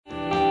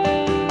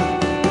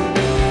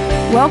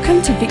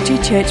Welcome to Victory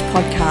Church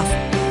Podcast.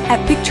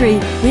 At Victory,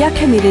 we are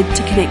committed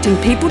to connecting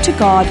people to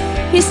God,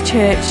 His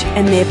church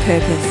and their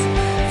purpose.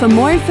 For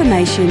more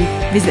information,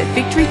 visit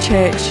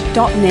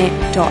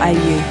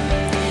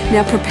victorychurch.net.au.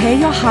 Now prepare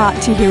your heart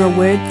to hear a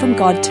word from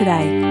God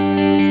today.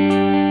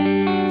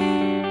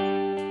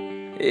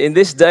 In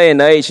this day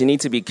and age, you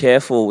need to be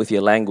careful with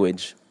your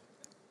language.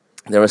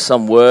 There are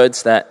some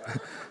words that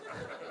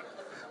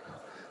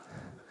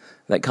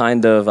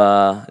kind of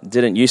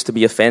didn't used to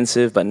be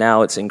offensive, but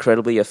now it's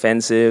incredibly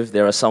offensive.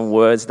 There are some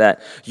words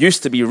that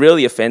used to be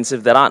really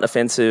offensive that aren't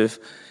offensive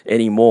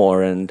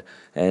anymore. And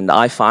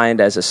I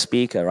find as a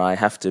speaker, I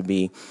have to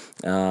be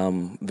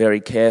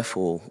very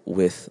careful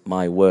with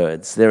my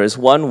words. There is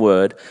one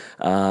word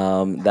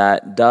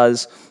that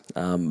does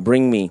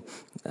bring me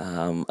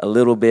a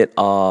little bit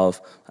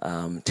of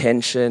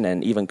tension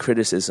and even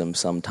criticism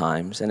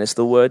sometimes, and it's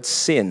the word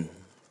sin.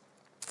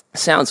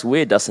 Sounds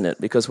weird, doesn't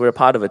it? Because we're a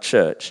part of a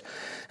church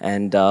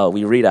and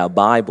we read our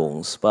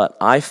Bibles. But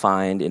I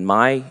find in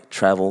my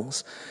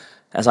travels,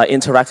 as I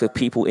interact with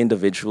people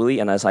individually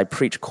and as I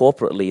preach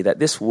corporately, that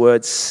this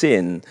word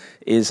sin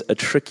is a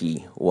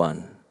tricky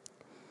one.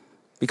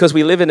 Because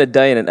we live in a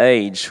day and an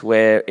age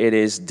where it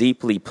is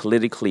deeply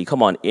politically,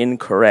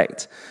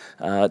 incorrect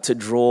to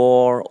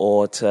draw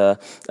or to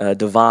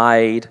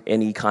divide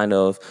any kind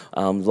of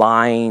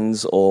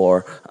lines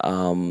or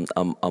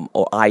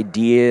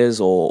ideas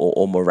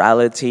or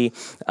morality.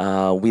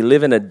 We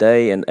live in a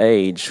day and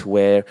age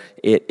where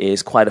it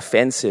is quite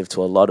offensive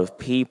to a lot of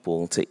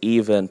people to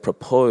even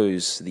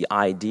propose the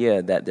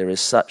idea that there is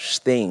such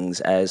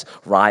things as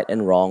right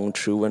and wrong,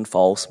 true and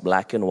false,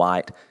 black and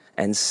white,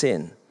 and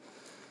sin.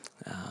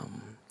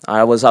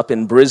 I was up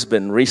in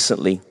Brisbane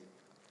recently,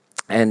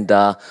 and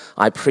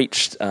I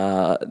preached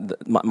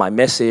my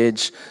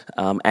message,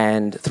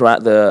 and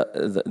throughout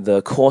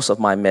the course of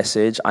my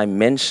message, I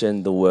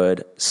mentioned the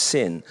word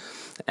sin.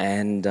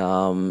 And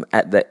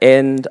at the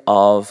end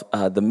of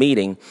the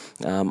meeting,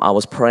 I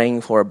was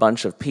praying for a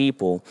bunch of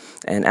people,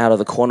 and out of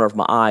the corner of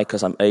my eye,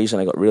 because I'm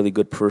Asian, I got really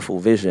good peripheral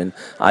vision,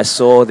 I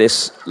saw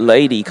this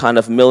lady kind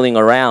of milling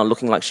around,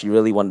 looking like she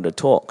really wanted to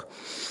talk.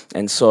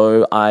 And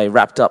so I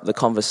wrapped up the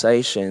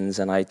conversations,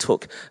 and I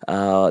took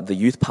the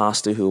youth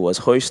pastor who was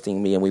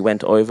hosting me, and we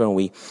went over and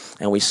we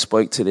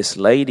spoke to this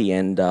lady,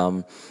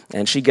 and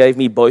she gave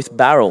me both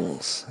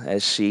barrels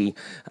as she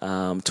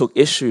took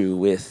issue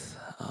with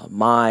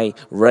my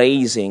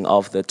raising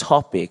of the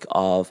topic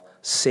of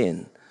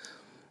sin.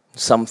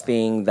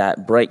 Something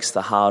that breaks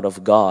the heart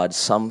of God,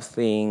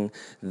 something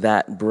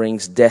that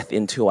brings death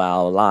into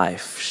our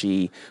life.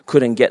 She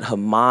couldn't get her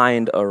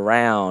mind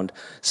around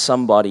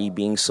somebody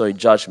being so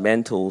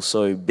judgmental,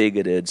 so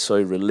bigoted, so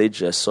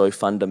religious, so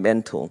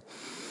fundamental.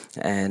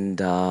 And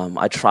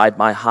I tried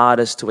my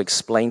hardest to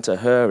explain to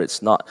her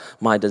it's not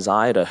my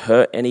desire to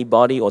hurt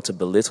anybody or to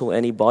belittle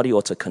anybody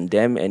or to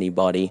condemn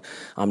anybody.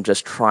 I'm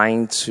just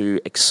trying to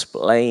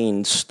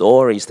explain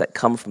stories that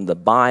come from the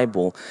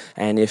Bible.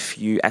 And if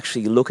you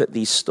actually look at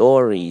these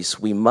stories,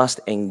 we must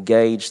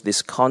engage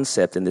this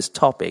concept and this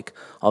topic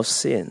of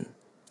sin.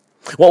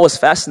 What was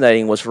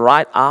fascinating was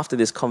right after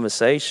this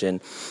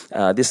conversation,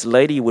 this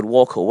lady would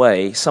walk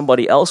away,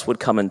 somebody else would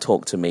come and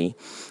talk to me,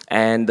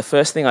 and the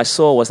first thing I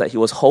saw was that he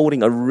was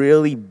holding a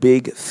really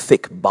big,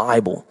 thick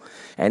Bible,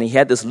 and he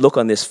had this look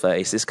on his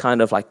face, this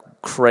kind of like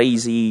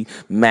crazy,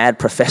 mad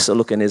professor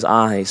look in his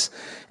eyes,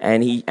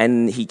 and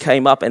he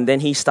came up, and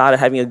then he started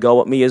having a go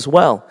at me as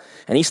well.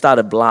 And he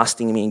started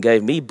blasting me and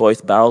gave me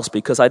both barrels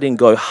because I didn't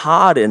go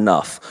hard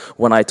enough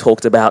when I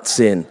talked about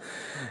sin.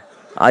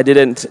 I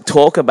didn't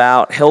talk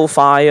about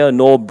hellfire,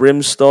 nor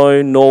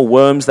brimstone, nor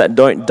worms that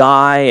don't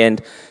die.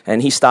 And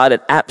he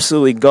started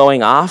absolutely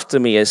going after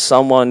me as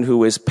someone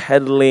who is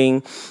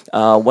peddling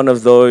one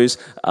of those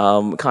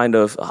kind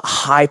of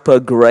hyper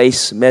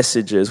grace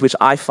messages, which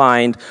I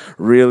find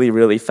really,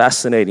 really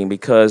fascinating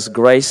because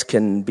grace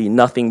can be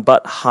nothing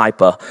but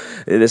hyper.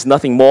 There's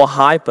nothing more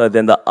hyper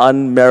than the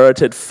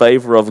unmerited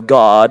favor of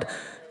God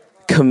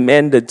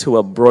commended to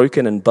a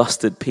broken and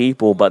busted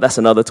people, but that's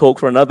another talk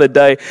for another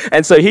day.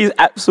 And so he's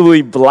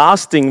absolutely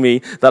blasting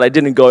me that I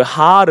didn't go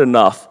hard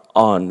enough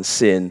on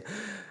sin.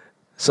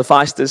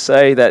 Suffice to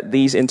say that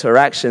these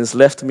interactions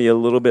left me a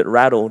little bit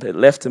rattled. It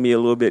left me a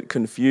little bit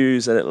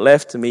confused, and it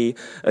left me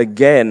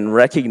again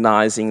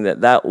recognizing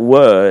that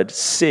word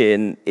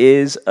sin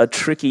is a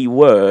tricky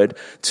word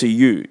to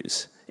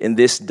use in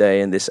this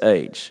day and this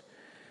age.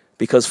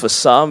 Because for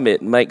some,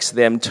 it makes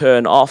them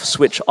turn off,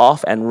 switch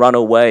off, and run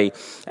away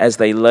as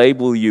they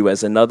label you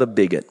as another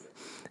bigot,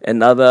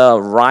 another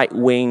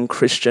right-wing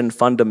Christian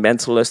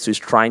fundamentalist who's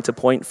trying to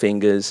point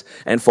fingers.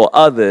 And for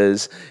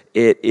others,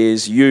 it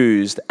is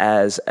used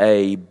as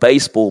a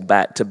baseball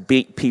bat to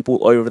beat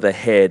people over the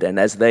head. And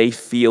as they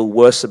feel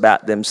worse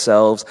about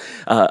themselves,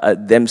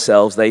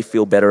 they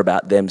feel better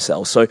about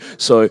themselves.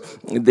 So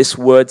this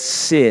word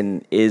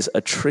sin is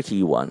a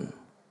tricky one.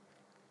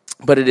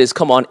 But it is,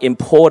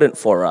 important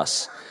for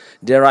us,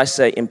 dare I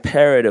say,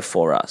 imperative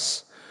for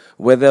us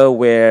whether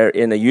we're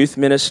in a youth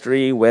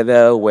ministry,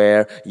 whether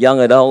we're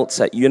young adults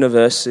at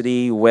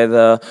university,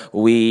 whether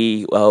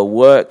we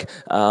work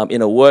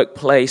in a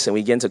workplace and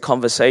we get into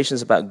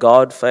conversations about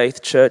God,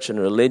 faith, church, and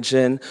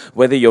religion,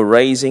 whether you're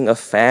raising a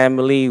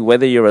family,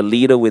 whether you're a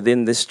leader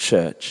within this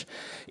church.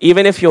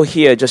 Even if you're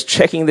here just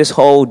checking this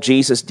whole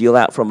Jesus deal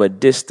out from a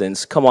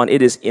distance, come on,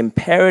 it is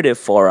imperative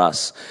for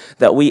us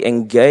that we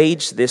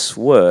engage this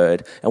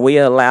word and we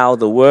allow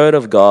the word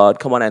of God,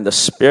 come on, and the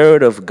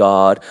Spirit of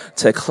God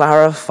to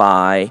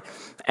clarify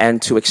and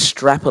to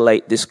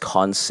extrapolate this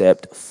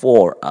concept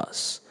for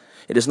us.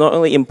 It is not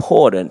only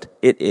important,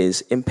 it is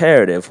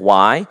imperative.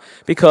 Why?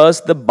 Because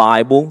the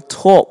Bible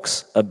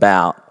talks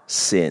about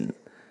sin.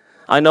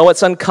 I know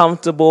it's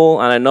uncomfortable,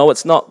 and I know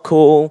it's not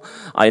cool.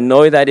 I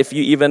know that if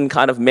you even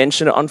kind of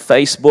mention it on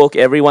Facebook,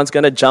 everyone's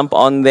going to jump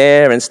on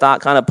there and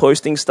start kind of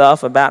posting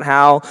stuff about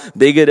how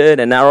bigoted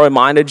and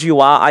narrow-minded you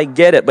are. I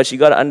get it, but you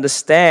got to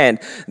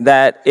understand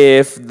that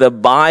if the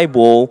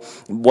Bible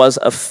was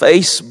a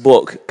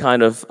Facebook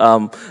kind of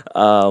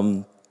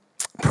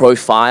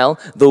profile,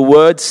 the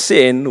word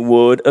sin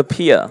would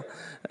appear.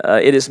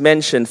 It is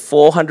mentioned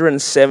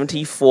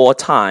 474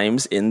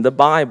 times in the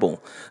Bible,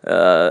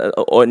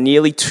 or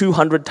nearly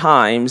 200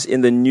 times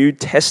in the New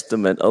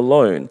Testament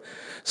alone.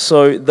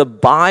 So the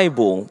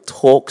Bible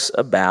talks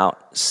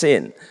about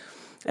sin.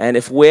 And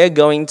if we're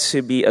going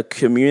to be a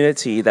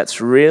community that's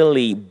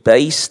really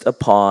based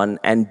upon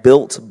and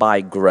built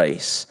by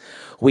grace,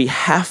 we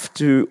have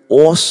to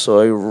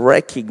also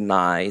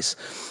recognize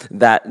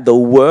that the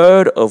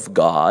Word of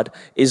God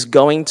is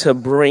going to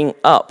bring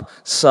up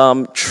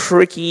some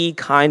tricky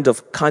kinds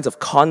of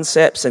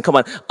concepts and,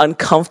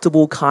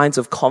 uncomfortable kinds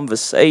of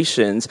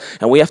conversations.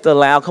 And we have to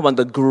allow,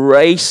 the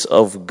grace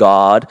of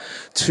God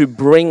to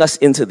bring us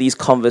into these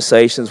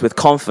conversations with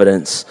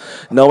confidence,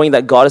 knowing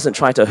that God isn't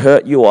trying to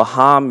hurt you or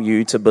harm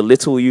you, to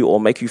belittle you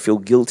or make you feel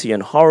guilty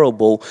and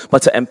horrible,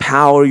 but to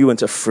empower you and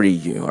to free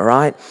you, all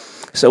right?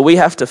 So we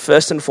have to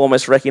first and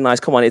foremost recognize,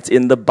 it's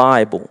in the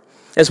Bible.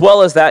 As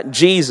well as that,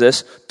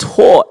 Jesus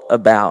taught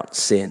about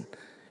sin.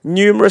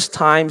 Numerous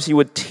times he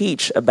would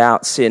teach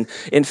about sin.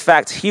 In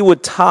fact, he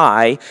would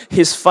tie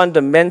his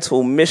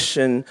fundamental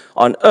mission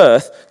on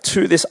earth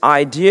to this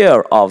idea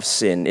of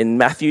sin. In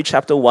Matthew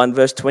chapter 1,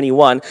 verse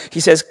 21, he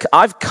says,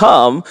 I've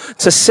come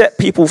to set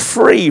people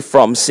free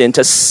from sin,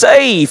 to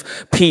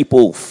save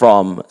people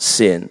from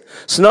sin.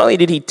 So not only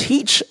did he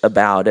teach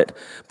about it,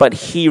 but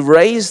he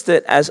raised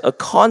it as a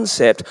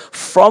concept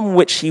from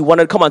which he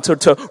wanted,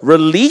 to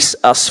release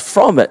us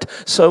from it.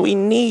 So we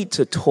need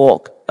to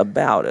talk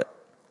about it.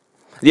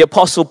 The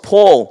Apostle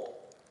Paul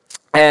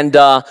and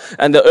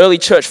the early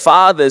church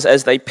fathers,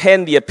 as they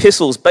penned the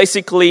epistles,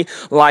 basically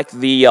like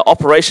the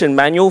operation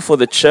manual for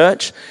the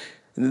church,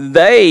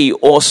 they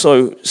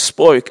also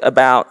spoke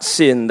about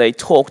sin. They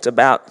talked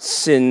about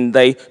sin.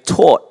 They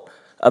taught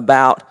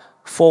about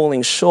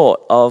falling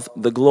short of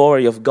the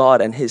glory of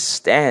God and his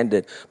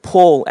standard.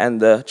 Paul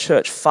and the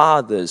church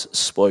fathers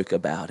spoke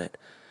about it.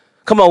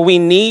 We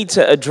need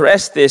to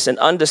address this and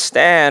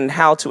understand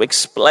how to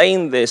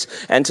explain this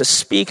and to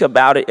speak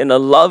about it in a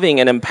loving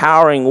and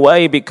empowering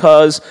way,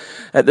 because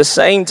at the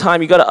same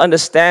time, you got to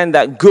understand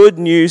that good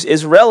news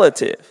is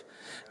relative.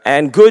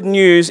 And good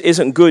news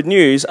isn't good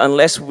news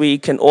unless we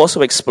can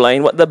also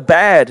explain what the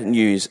bad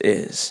news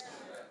is.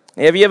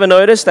 Have you ever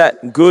noticed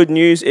that good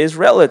news is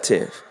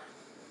relative?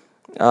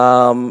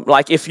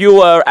 Like if you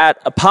were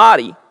at a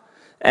party,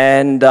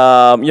 and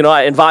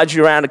I invite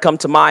you around to come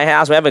to my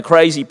house. We have a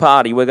crazy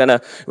party. We're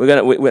gonna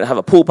have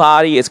a pool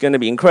party. It's gonna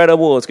be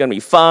incredible. It's gonna be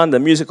fun. The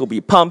music will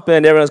be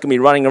pumping. Everyone's gonna be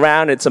running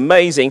around. It's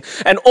amazing.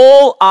 And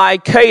all I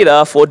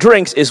cater for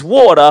drinks is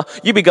water.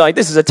 You'd be going,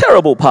 this is a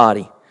terrible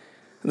party.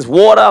 There's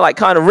water,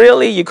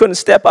 really? You couldn't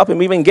step up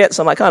and even get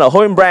some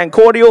home brand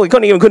cordial? You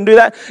couldn't do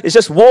that? It's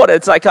just water.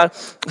 It's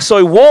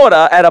so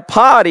water at a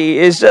party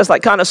is just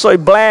so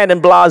bland and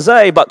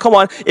blasé. But come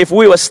on, if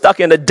we were stuck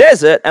in a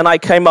desert and I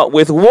came up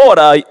with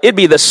water, it'd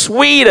be the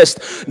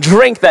sweetest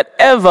drink that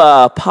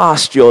ever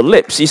passed your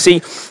lips. You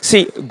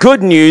see,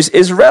 good news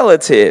is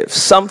relative.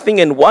 Something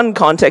in one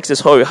context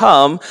is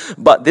ho-hum,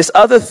 but this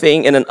other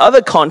thing in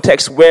another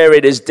context where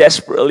it is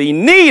desperately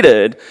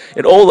needed,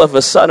 it all of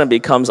a sudden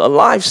becomes a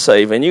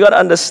lifesaver. And you got to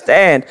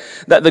understand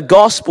that the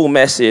gospel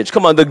message,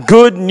 the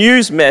good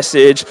news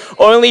message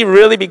only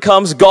really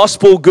becomes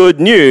gospel good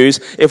news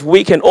if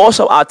we can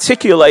also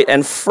articulate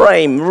and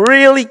frame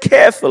really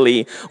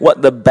carefully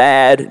what the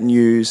bad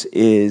news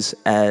is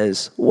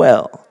as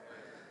well.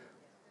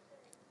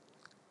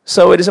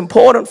 So it is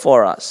important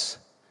for us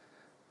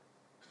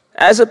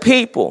as a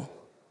people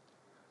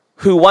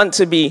who want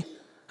to be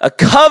a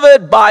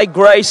covered by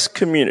grace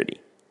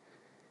community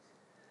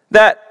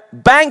that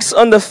banks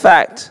on the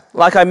fact,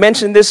 like I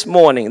mentioned this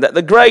morning, that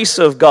the grace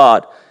of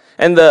God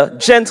and the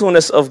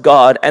gentleness of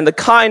God and the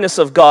kindness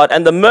of God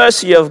and the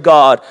mercy of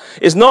God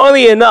is not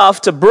only enough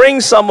to bring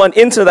someone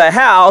into the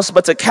house,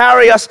 but to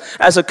carry us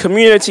as a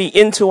community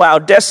into our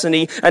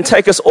destiny and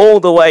take us all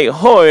the way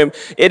home.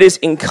 It is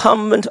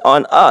incumbent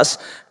on us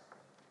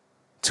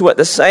to at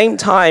the same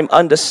time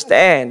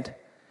understand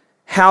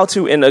how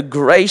to, in a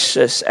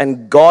gracious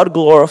and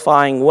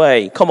God-glorifying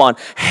way,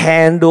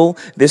 handle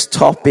this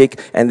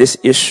topic and this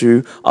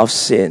issue of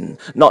sin.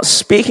 Not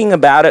speaking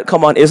about it,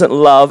 isn't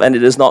love and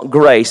it is not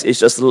grace. It's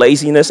just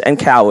laziness and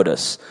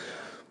cowardice.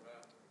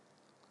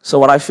 So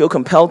what I feel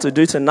compelled to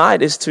do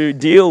tonight is to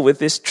deal with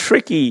this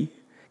tricky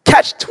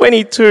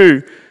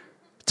catch-22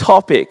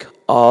 topic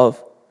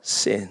of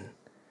sin.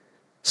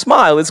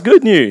 Smile, it's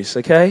good news,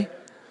 okay?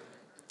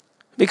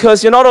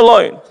 Because you're not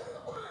alone.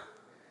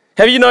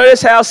 Have you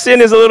noticed how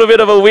sin is a little bit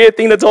of a weird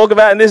thing to talk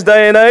about in this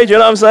day and age? You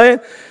know what I'm saying?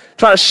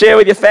 Trying to share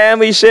with your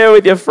family, share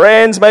with your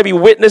friends, maybe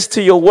witness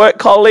to your work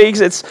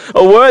colleagues. It's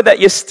a word that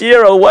you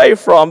steer away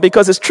from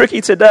because it's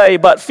tricky today,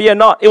 but fear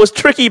not. It was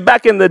tricky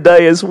back in the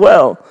day as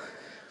well.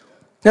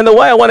 And the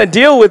way I want to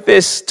deal with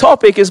this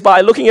topic is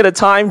by looking at a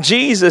time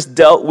Jesus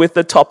dealt with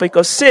the topic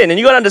of sin. And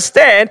you got to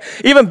understand,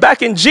 even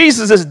back in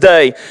Jesus'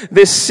 day,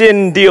 this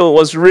sin deal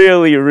was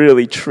really,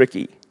 really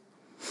tricky.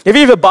 If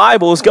you have your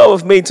Bibles, go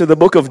with me to the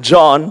book of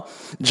John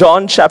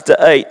chapter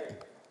 8.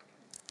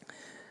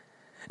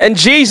 And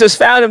Jesus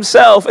found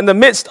himself in the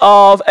midst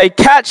of a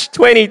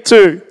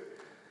catch-22,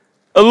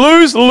 a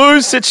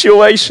lose-lose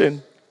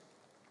situation,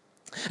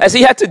 as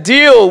he had to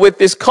deal with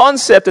this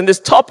concept and this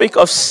topic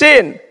of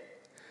sin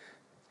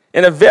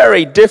in a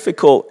very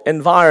difficult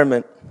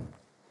environment.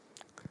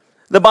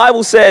 The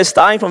Bible says,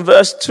 starting from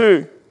verse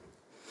 2,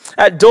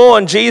 at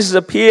dawn, Jesus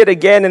appeared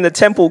again in the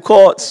temple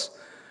courts,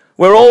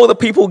 where all the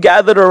people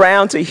gathered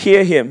around to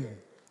hear him.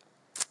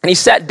 And he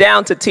sat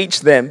down to teach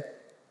them.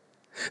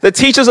 The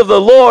teachers of the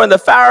law and the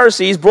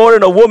Pharisees brought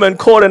in a woman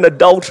caught in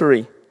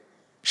adultery.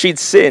 She'd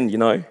sinned,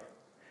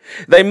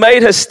 They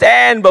made her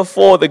stand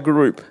before the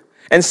group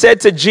and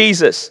said to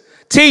Jesus,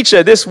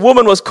 "Teacher, this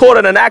woman was caught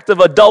in an act of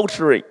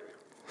adultery.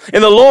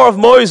 In the law of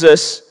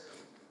Moses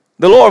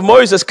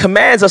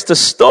commands us to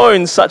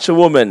stone such a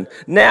woman.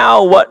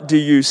 Now what do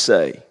you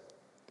say?"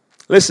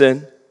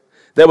 Listen,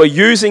 they were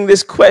using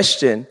this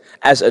question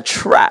as a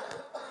trap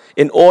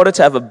in order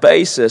to have a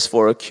basis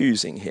for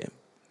accusing him.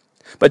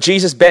 But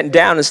Jesus bent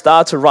down and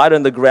started to write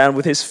on the ground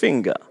with his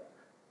finger.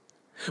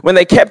 When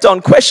they kept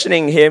on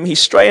questioning him, he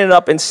straightened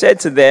up and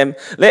said to them,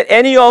 "Let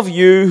any of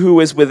you who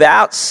is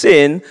without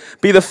sin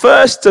be the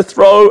first to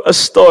throw a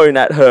stone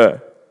at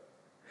her."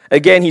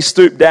 Again, he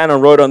stooped down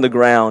and wrote on the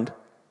ground.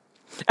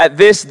 At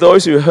this,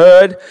 those who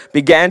heard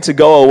began to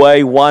go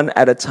away one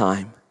at a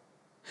time,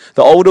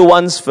 the older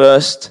ones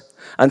first,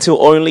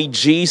 until only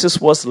Jesus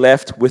was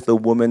left with the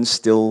woman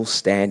still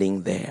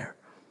standing there.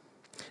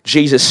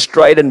 Jesus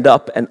straightened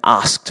up and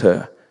asked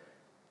her,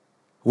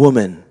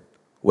 "Woman,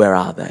 where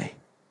are they?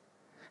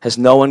 Has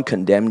no one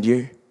condemned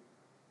you?"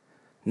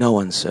 "No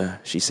one, sir,"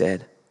 she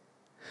said.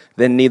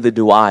 "Then neither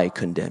do I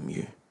condemn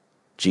you,"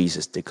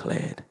 Jesus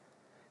declared.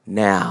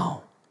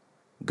 "Now,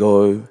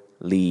 go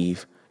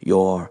leave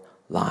your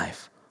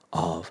life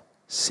of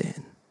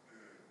sin."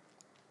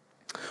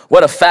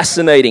 What a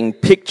fascinating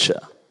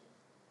picture.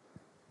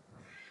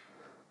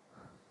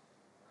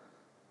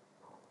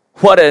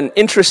 What an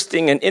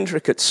interesting and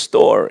intricate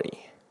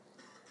story.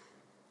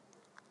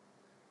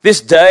 This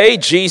day,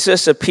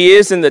 Jesus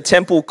appears in the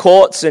temple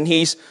courts and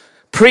he's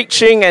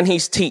preaching and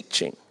he's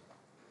teaching.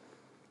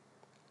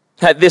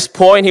 At this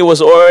point, he was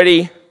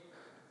already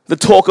the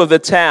talk of the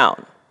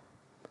town.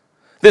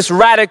 This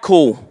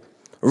radical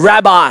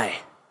rabbi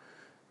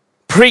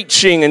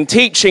preaching and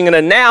teaching and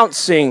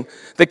announcing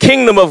the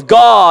kingdom of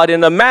God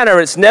in a manner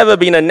it's never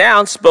been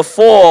announced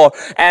before,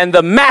 and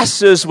the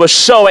masses were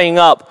showing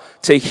up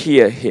to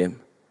hear him.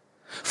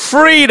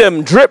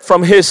 Freedom dripped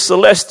from his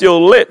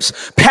celestial lips.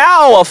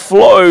 Power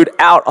flowed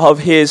out of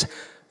his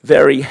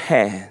very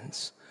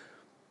hands.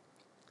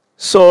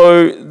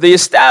 So the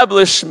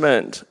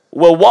establishment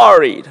were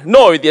worried.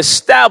 No, the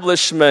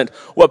establishment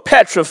were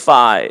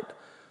petrified.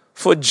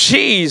 For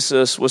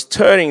Jesus was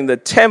turning the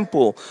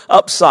temple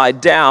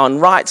upside down,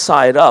 right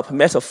side up,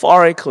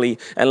 metaphorically,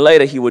 and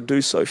later he would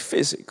do so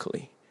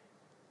physically.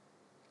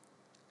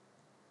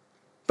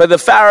 But the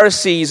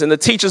Pharisees and the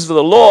teachers of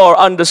the law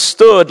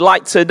understood,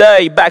 like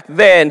today, back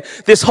then,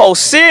 this whole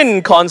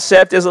sin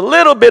concept is a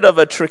little bit of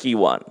a tricky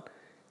one.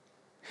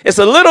 It's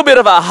a little bit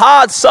of a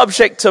hard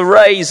subject to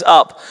raise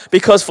up,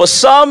 because for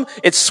some,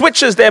 it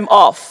switches them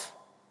off.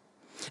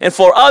 And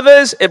for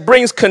others, it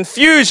brings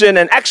confusion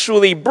and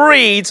actually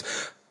breeds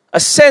a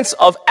sense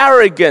of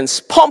arrogance,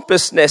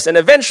 pompousness, and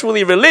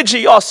eventually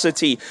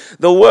religiosity.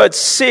 The word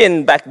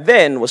sin back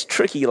then was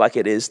tricky like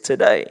it is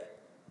today.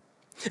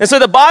 And so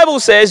the Bible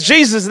says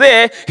Jesus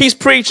there, he's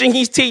preaching,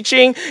 he's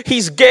teaching,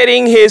 he's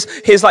getting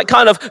his like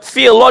kind of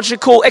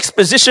theological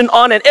exposition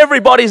on, and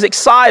everybody's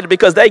excited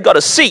because they got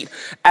a seat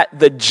at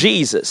the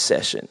Jesus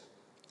session.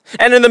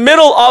 And in the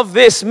middle of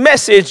this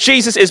message,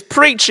 Jesus is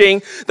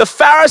preaching. The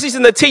Pharisees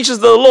and the teachers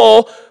of the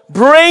law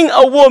bring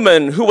a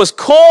woman who was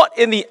caught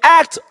in the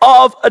act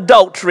of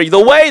adultery.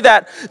 The way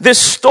that this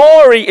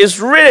story is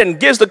written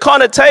gives the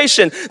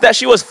connotation that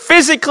she was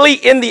physically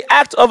in the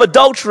act of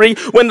adultery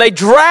when they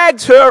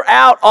dragged her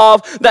out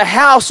of the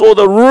house or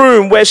the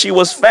room where she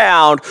was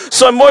found.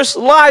 So most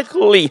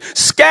likely,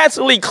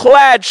 scantily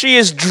clad, she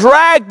is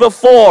dragged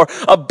before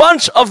a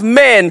bunch of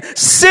men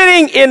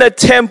sitting in a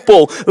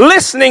temple,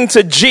 listening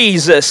to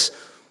Jesus.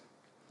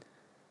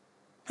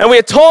 And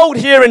we're told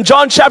here in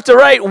John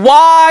chapter 8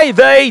 why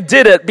they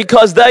did it.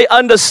 Because they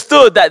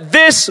understood that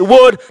this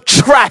would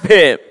trap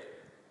him.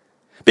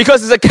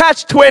 Because it's a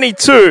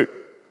catch-22.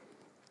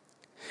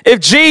 If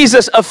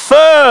Jesus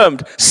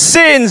affirmed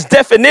sin's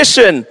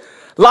definition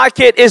like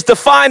it is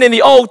defined in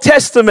the Old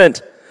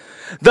Testament,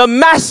 the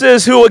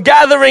masses who were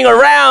gathering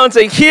around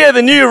to hear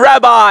the new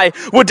rabbi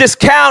would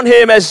discount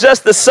him as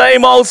just the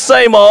same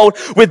old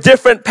with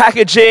different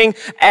packaging,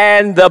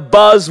 and the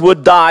buzz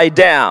would die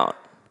down.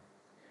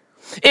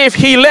 If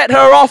he let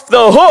her off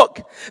the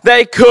hook,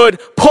 they could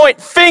point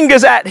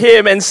fingers at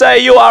him and say,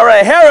 you are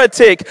a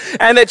heretic,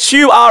 and that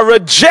you are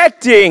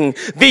rejecting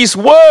these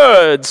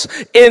words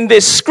in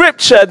this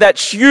scripture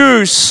that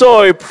you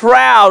so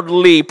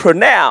proudly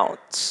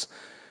pronounce.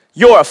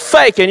 You're a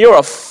fake, and you're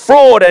a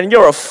fraud, and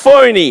you're a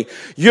phony.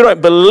 You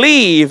don't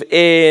believe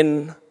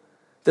in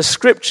the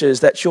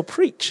scriptures that you're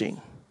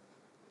preaching.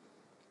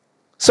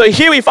 So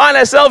here we find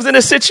ourselves in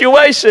a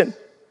situation.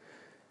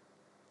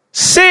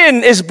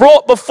 Sin is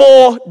brought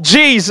before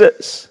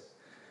Jesus.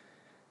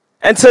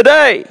 And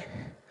today,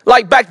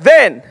 like back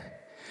then,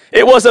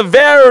 it was a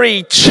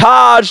very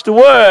charged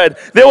word.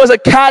 There was a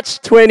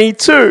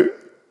catch-22.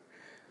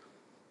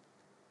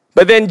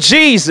 But then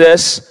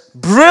Jesus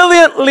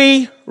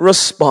brilliantly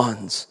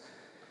responds.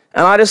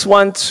 And I just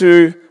want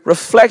to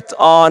reflect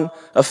on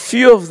a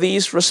few of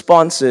these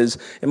responses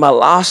in my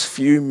last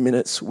few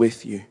minutes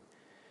with you.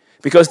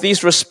 Because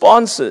these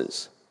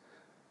responses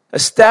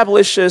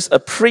establishes a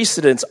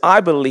precedent, I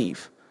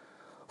believe,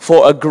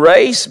 for a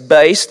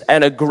grace-based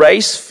and a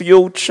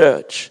grace-fueled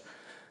church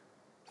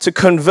to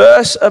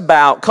converse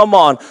about,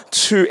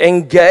 to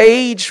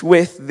engage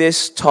with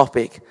this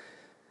topic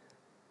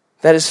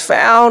that is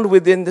found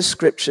within the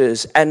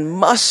scriptures and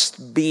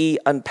must be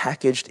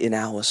unpackaged in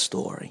our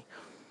story.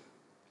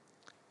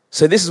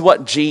 So this is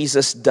what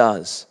Jesus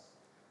does.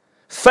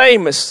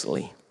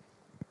 Famously,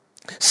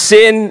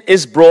 sin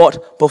is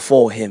brought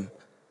before him.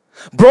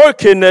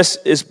 Brokenness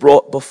is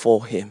brought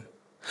before him.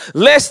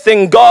 Less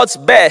than God's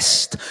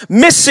best,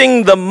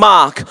 missing the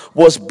mark,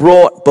 was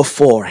brought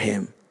before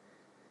him.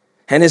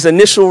 And his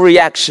initial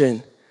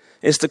reaction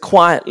is to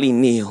quietly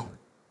kneel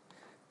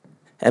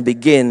and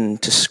begin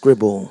to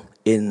scribble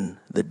in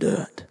the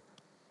dirt.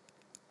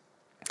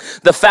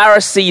 The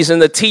Pharisees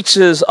and the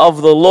teachers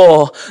of the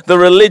law, the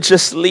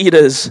religious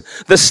leaders,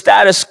 the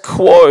status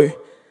quo,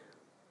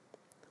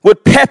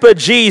 would pepper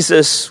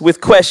Jesus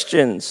with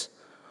questions.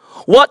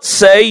 What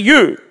say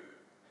you?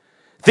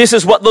 This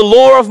is what the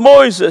law of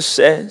Moses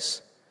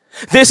says.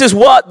 This is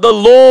what the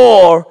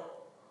law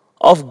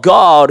of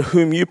God,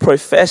 whom you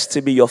profess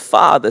to be your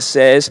father,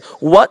 says.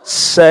 What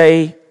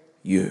say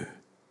you?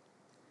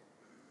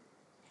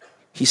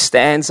 He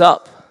stands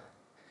up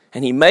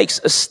and he makes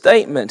a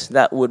statement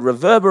that would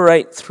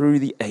reverberate through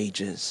the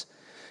ages,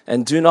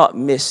 and do not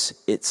miss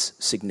its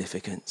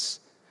significance.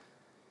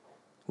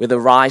 With a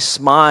wry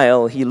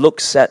smile, he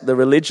looks at the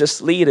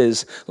religious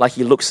leaders like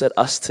he looks at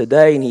us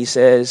today, and he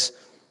says,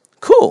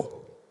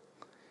 cool.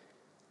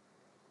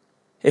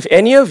 If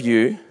any of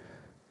you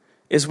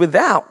is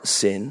without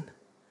sin,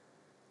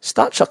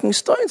 start chucking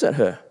stones at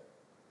her.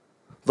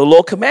 The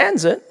law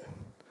commands it.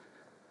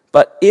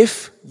 But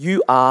if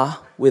you are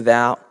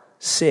without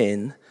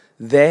sin,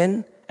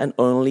 then and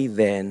only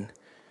then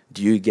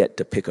do you get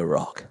to pick a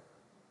rock.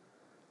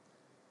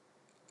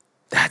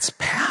 That's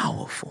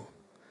powerful.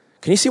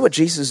 Can you see what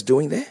Jesus is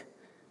doing there?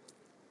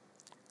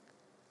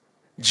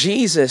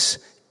 Jesus,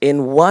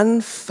 in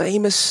one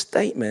famous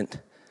statement,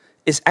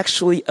 is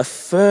actually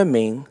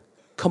affirming,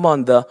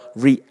 the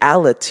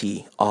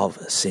reality of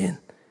sin.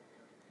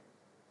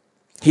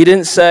 He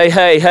didn't say,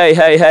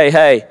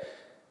 hey,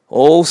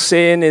 all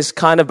sin is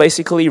kind of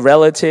basically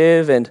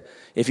relative, and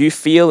if you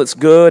feel it's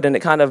good and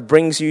it kind of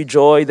brings you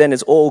joy, then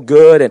it's all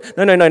good.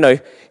 And no.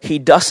 He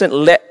doesn't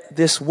let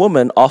this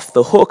woman off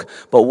the hook,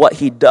 but what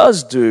he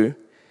does do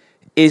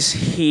is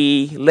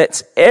he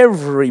lets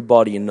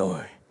everybody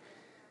know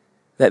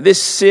that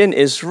this sin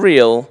is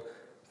real,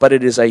 but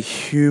it is a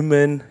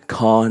human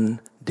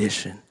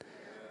condition.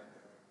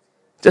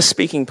 Just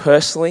speaking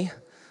personally,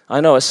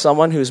 I know as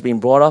someone who's been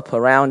brought up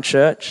around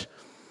church,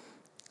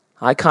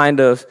 I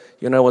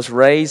was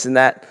raised in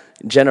that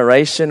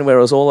generation where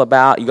it was all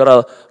about you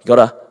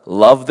gotta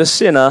love the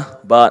sinner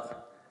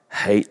but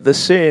hate the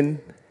sin.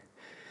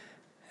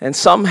 And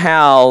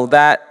somehow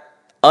that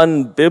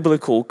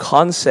unbiblical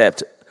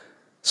concept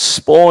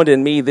spawned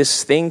in me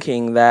this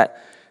thinking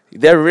that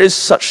There is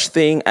such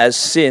thing as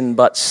sin,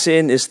 but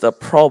sin is the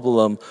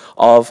problem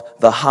of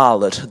the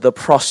harlot, the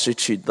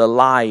prostitute, the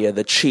liar,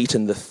 the cheat,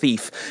 and the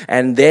thief.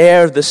 And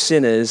they're the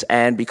sinners,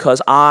 and because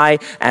I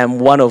am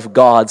one of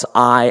God's,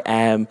 I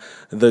am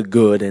the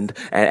good.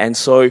 And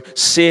so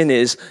sin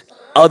is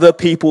other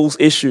people's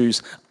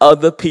issues,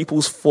 other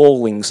people's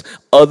fallings,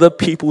 other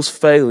people's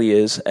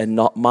failures, and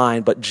not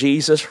mine. But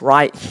Jesus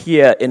right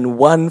here in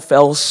one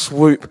fell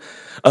swoop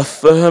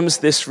affirms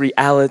this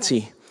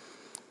reality.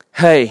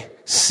 Hey,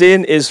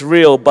 sin is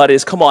real, but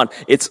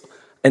it's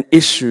an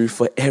issue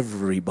for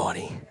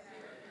everybody.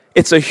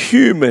 It's a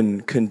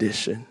human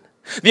condition.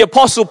 The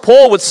Apostle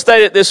Paul would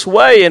state it this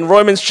way in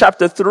Romans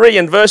chapter 3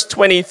 and verse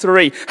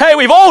 23. Hey,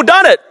 we've all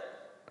done it.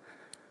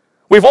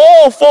 We've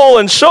all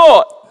fallen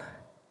short.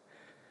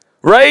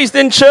 Raised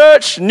in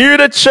church, new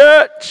to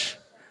church,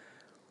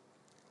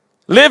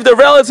 lived a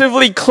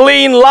relatively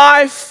clean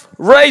life,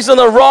 raised on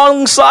the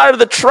wrong side of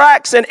the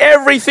tracks, and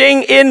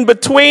everything in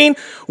between.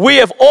 We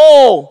have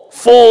all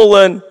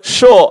fallen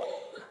short.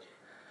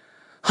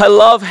 I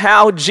love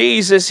how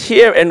Jesus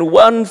here in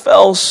one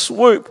fell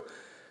swoop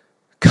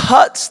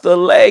cuts the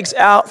legs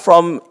out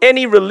from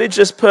any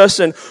religious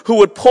person who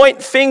would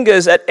point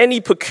fingers at any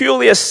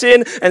peculiar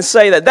sin and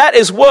say that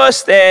is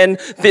worse than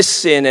this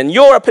sin, and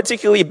you're a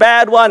particularly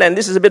bad one, and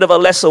this is a bit of a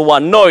lesser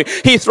one. No,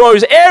 he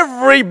throws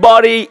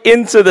everybody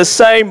into the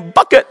same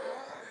bucket.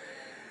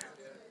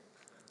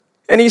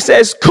 And he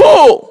says,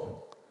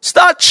 cool,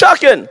 start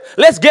chucking.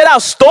 Let's get our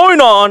stone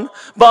on,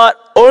 but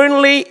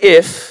only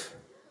if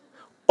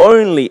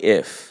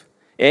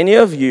any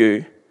of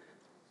you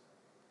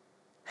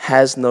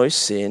has no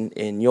sin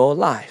in your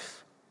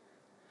life.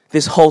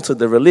 This halted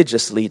the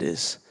religious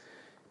leaders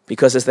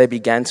because as they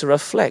began to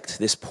reflect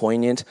this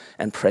poignant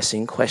and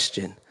pressing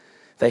question,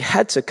 they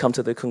had to come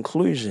to the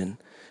conclusion,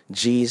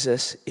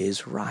 Jesus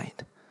is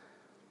right.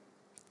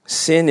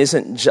 Sin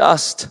isn't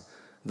just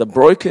the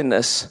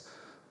brokenness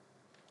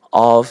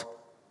of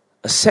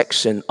a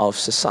section of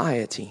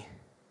society.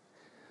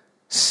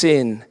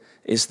 Sin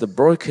is the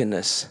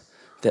brokenness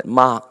that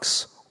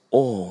marks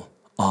all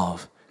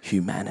of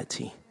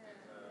humanity.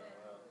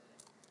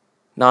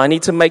 Now, I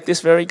need to make this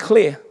very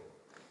clear.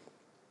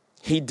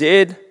 He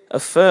did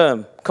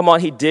affirm,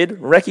 he did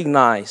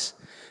recognize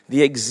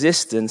the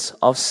existence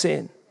of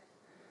sin.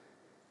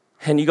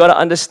 And you got to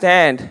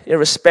understand,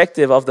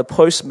 irrespective of the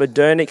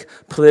postmodernic,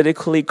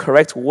 politically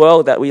correct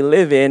world that we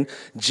live in,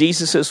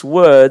 Jesus'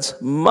 words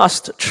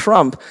must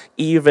trump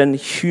even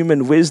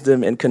human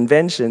wisdom and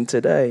convention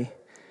today.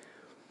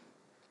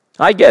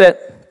 I get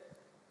it.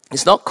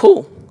 It's not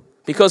cool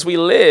because we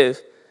live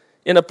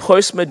in a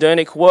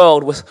postmodernic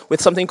world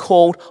with something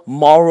called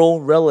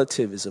moral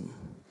relativism.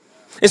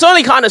 It's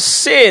only kind of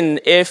sin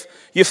if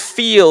you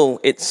feel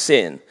it's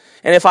sin.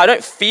 And if I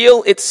don't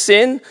feel it's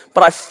sin,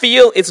 but I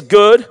feel it's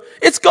good,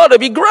 it's got to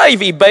be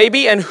gravy,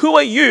 baby. And who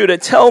are you to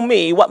tell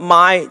me what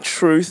my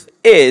truth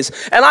is?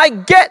 And I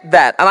get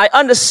that. And I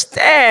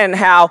understand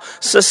how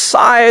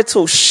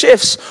societal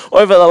shifts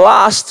over the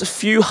last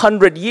few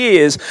hundred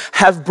years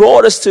have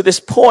brought us to this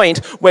point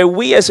where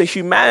we as a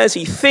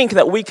humanity think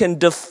that we can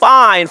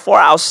define for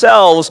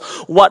ourselves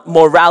what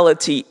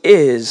morality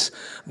is.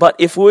 But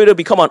if we were to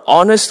become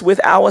honest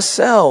with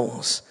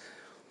ourselves,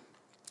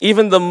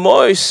 even the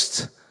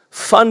most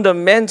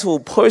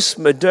fundamental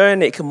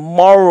postmodernic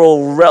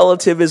moral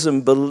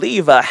relativism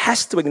believer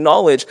has to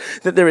acknowledge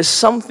that there is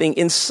something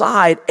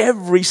inside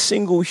every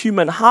single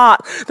human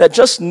heart that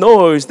just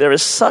knows there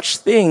is such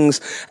things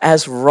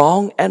as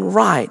wrong and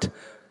right,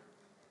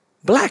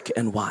 black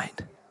and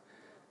white.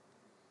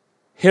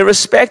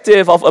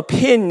 Irrespective of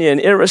opinion,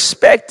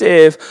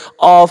 irrespective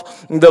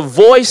of the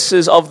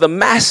voices of the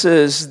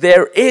masses,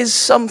 there is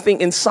something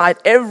inside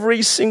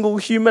every single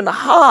human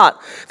heart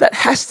that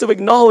has to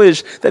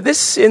acknowledge that this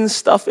sin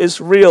stuff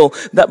is real,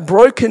 that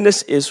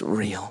brokenness is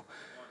real.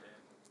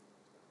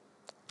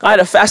 I had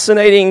a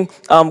fascinating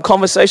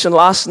conversation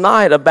last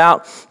night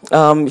about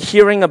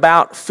hearing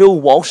about Phil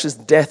Walsh's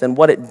death and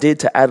what it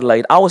did to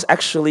Adelaide. I was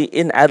actually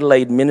in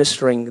Adelaide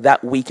ministering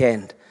that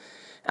weekend.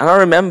 And I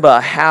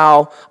remember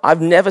how I've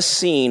never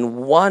seen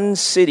one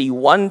city,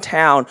 one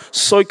town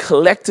so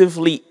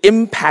collectively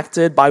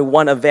impacted by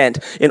one event.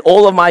 In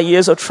all of my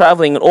years of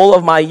traveling, in all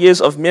of my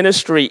years of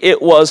ministry,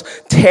 it was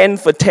 10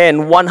 for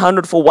 10,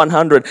 100 for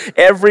 100.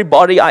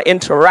 Everybody I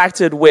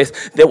interacted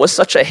with, there was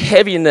such a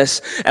heaviness.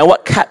 And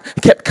what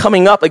kept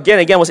coming up again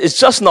and again was, it's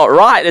just not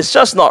right, it's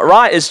just not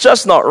right, it's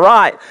just not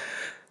right.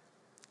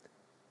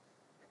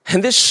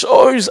 And this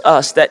shows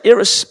us that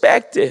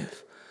irrespective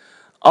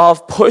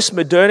of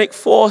postmodernic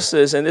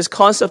forces and this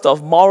concept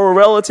of moral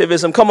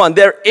relativism,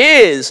 there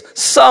is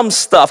some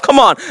stuff,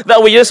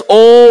 that we just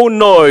all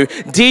know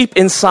deep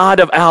inside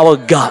of our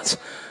gut.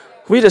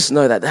 We just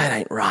know that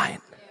ain't right.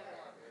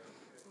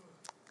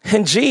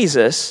 And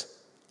Jesus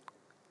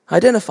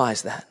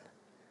identifies that.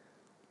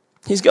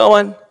 He's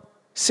going,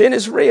 sin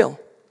is real.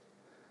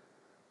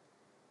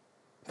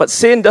 But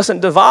sin doesn't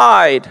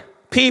divide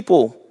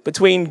people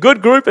between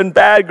good group and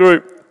bad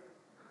group,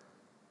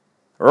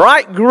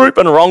 right group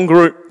and wrong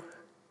group.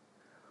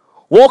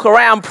 walk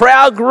around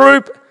proud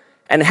group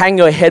and hang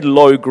your head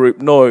low group.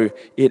 No,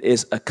 it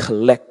is a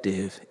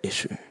collective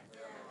issue.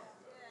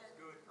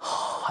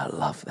 Oh, I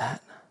love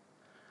that.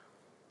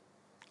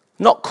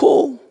 Not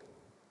cool,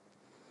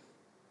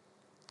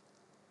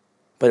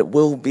 but it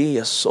will be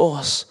a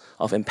source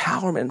of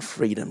empowerment and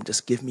freedom.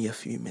 Just give me a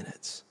few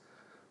minutes.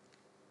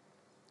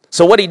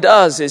 So what he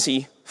does is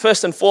he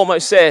first and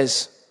foremost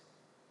says,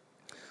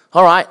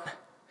 all right,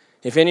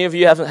 if any of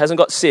you hasn't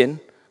got sin,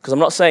 because I'm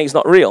not saying it's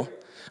not real.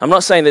 I'm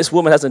not saying this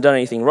woman hasn't done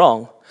anything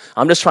wrong.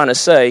 I'm just trying to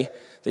say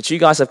that you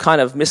guys have kind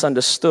of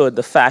misunderstood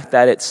the fact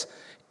that it's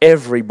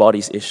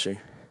everybody's issue.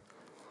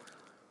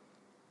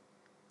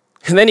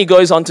 And then he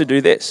goes on to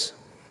do this.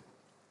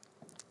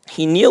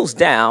 He kneels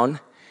down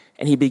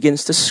and he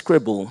begins to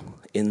scribble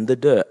in the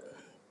dirt.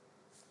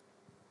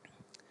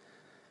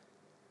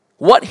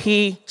 What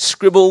he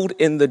scribbled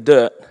in the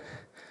dirt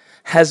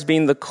has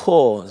been the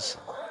cause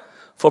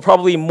for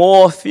probably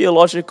more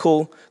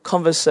theological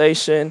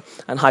conversation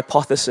and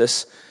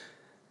hypothesis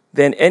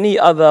than any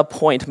other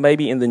point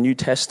maybe in the New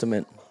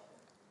Testament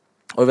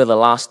over the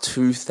last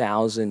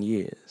 2,000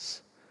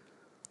 years.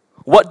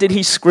 What did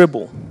he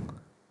scribble?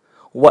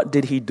 What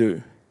did he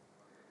do?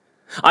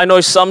 I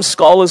know some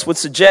scholars would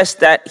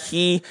suggest that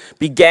he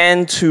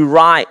began to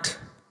write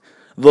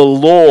the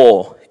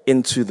law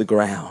into the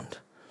ground.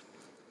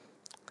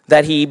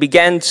 That he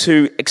began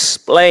to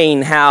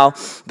explain how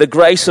the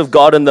grace of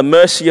God and the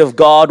mercy of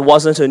God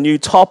wasn't a new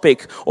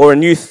topic or a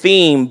new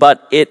theme,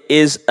 but it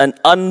is an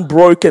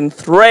unbroken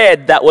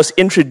thread that was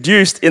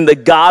introduced in the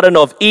Garden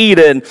of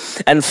Eden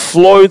and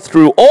flowed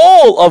through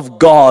all of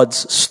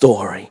God's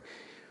story.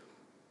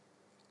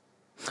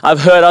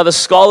 I've heard other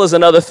scholars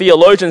and other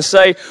theologians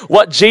say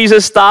what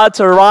Jesus started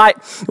to write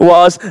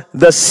was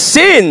the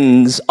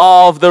sins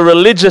of the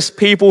religious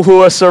people who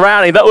were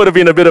surrounding. That would have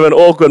been a bit of an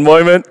awkward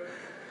moment.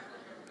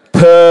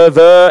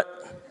 Pervert,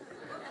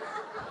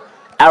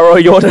 arrow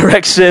your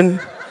direction.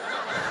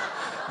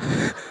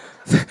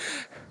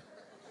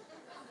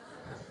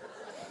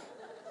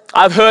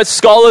 I've heard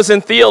scholars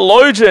and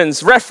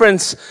theologians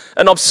reference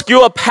an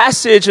obscure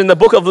passage in the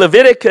book of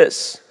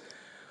Leviticus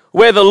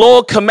where the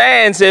Lord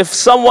commands if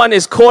someone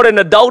is caught in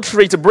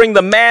adultery to bring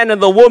the man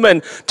and the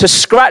woman to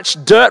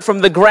scratch dirt from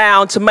the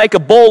ground, to make a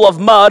ball of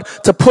mud,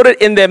 to put it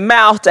in their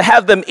mouth, to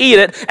have them eat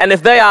it. And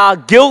if they are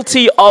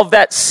guilty of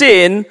that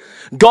sin,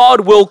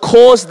 God will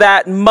cause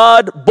that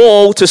mud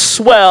ball to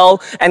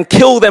swell and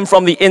kill them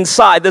from the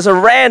inside. There's a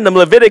random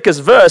Leviticus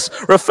verse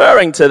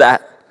referring to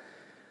that.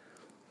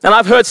 And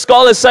I've heard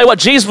scholars say what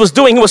Jesus was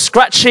doing, he was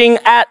scratching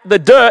at the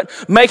dirt,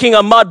 making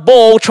a mud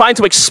ball, trying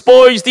to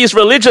expose these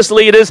religious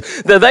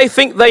leaders that they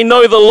think they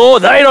know the law.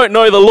 They don't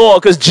know the law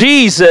because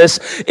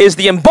Jesus is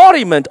the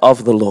embodiment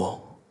of the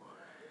law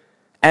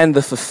and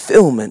the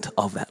fulfillment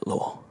of that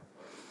law.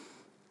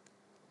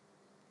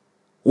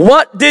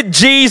 What did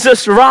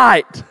Jesus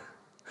write?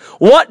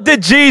 What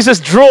did Jesus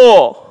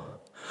draw?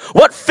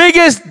 What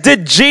figures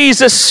did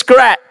Jesus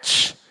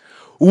scratch?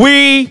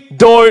 We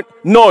don't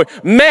know.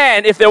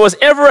 Man, if there was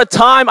ever a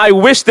time I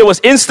wish there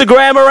was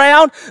Instagram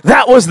around,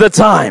 that was the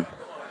time.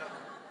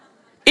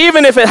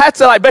 Even if it had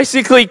to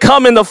basically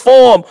come in the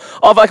form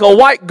of a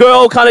white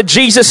girl kind of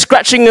Jesus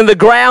scratching in the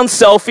ground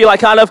selfie,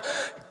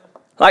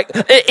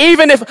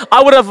 even if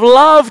I would have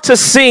loved to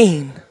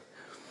seen.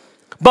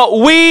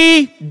 But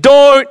we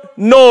don't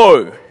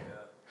know.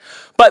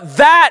 But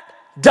that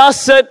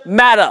doesn't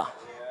matter.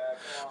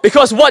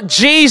 Because what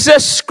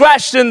Jesus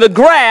scratched in the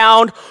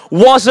ground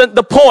wasn't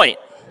the point.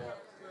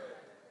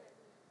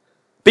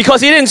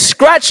 Because he didn't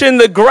scratch in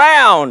the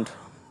ground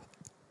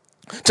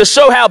to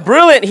show how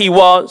brilliant he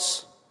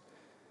was.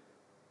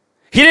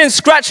 He didn't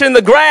scratch in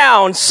the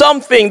ground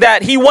something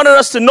that he wanted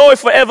us to know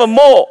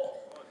forevermore.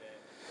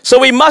 So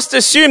we must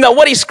assume that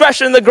what he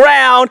scratched in the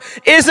ground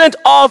isn't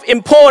of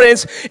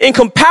importance in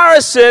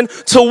comparison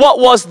to what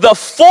was the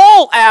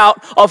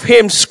fallout of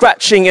him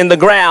scratching in the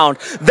ground.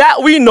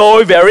 That we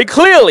know very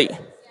clearly.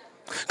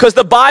 Because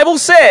the Bible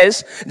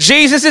says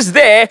Jesus is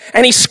there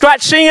and he's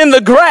scratching in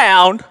the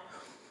ground,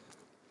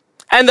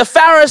 and the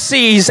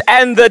Pharisees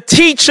and the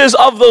teachers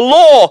of the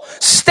law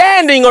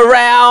standing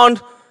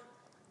around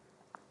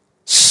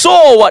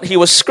saw what he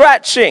was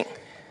scratching.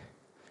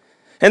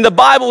 And the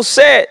Bible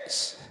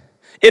says,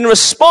 in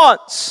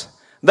response,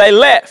 they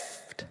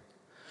left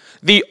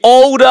the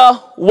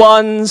older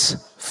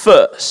ones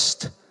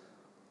first.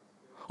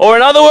 Or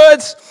in other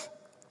words,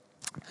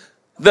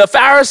 the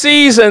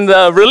Pharisees and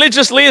the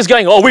religious leaders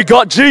going, oh, we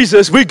got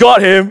Jesus, we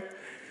got him.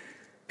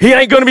 He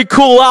ain't going to be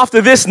cool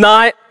after this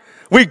night.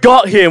 We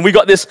got him. We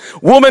got this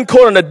woman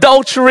caught in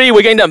adultery.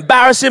 We're going to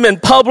embarrass him in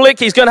public.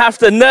 He's going to have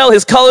to nail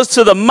his colors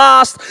to the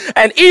mast.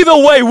 And either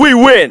way, we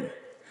win.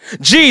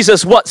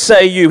 Jesus, what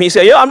say you? He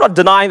said, yeah, I'm not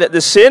denying that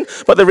there's sin,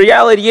 but the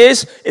reality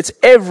is it's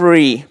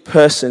every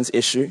person's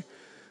issue.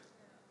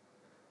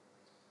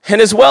 And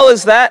as well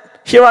as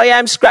that, here I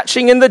am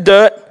scratching in the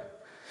dirt,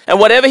 and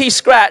whatever he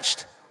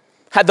scratched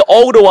had the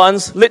older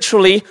ones,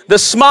 literally the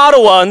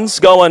smarter ones,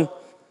 going,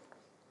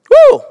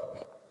 woo,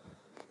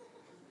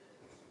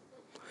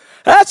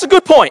 that's a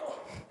good point.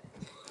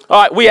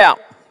 All right, we out.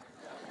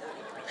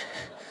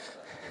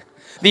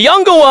 The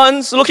younger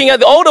ones looking at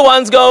the older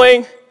ones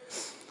going,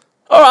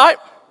 all right,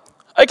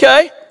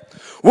 okay,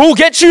 we'll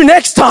get you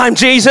next time,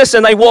 Jesus,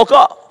 and they walk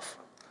off.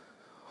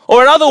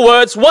 Or in other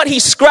words, what he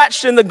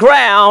scratched in the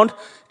ground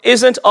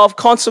isn't of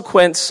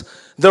consequence.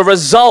 The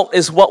result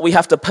is what we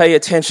have to pay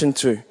attention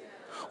to.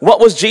 What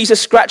was Jesus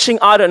scratching?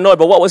 I don't know,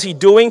 but what was he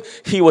doing?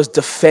 He was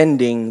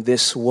defending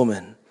this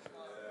woman.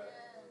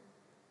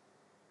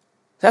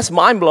 That's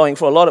mind-blowing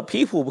for a lot of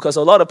people, because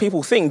a lot of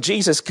people think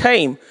Jesus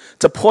came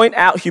to point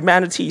out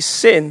humanity's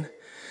sin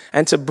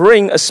and to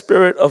bring a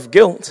spirit of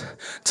guilt,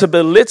 to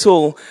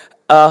belittle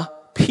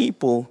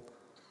people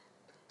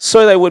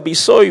so they would be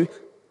so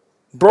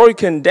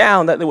broken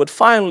down that they would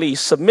finally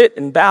submit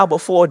and bow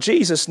before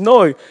Jesus.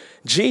 No,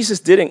 Jesus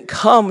didn't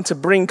come to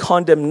bring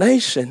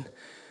condemnation.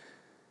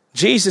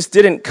 Jesus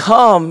didn't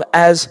come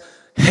as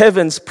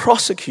heaven's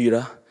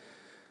prosecutor.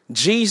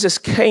 Jesus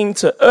came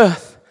to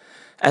earth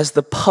as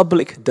the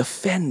public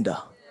defender.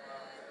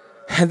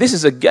 And this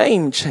is a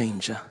game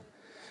changer.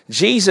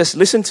 Jesus,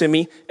 listen to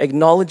me,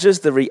 acknowledges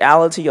the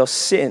reality of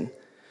sin.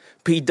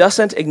 But he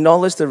doesn't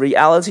acknowledge the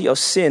reality of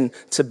sin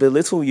to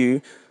belittle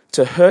you,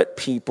 to hurt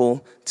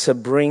people, to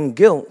bring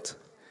guilt.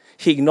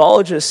 He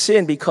acknowledges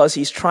sin because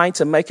he's trying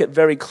to make it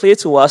very clear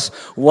to us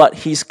what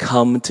he's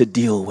come to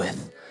deal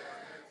with.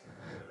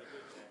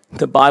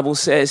 The Bible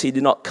says he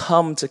did not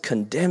come to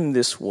condemn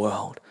this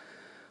world,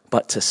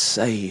 but to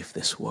save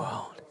this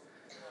world.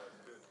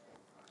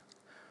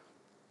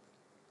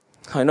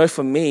 I know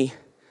for me,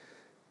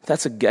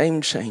 that's a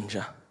game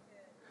changer.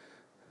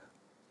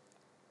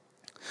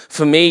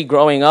 For me,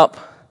 growing up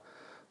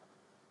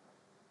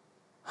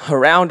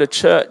around a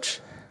church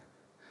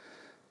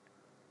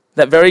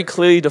that very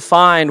clearly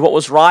defined what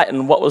was right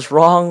and what was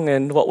wrong,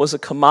 and what was a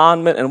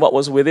commandment and what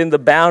was within the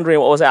boundary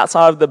and what was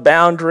outside of the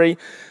boundary,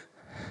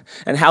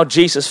 and how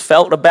Jesus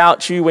felt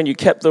about you when you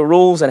kept the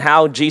rules and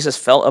how Jesus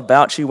felt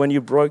about you when you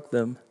broke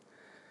them.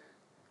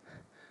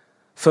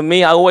 For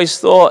me, I always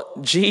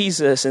thought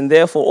Jesus, and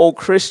therefore all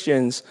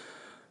Christians,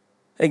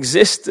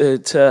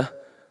 existed to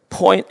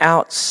point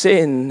out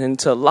sin and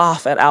to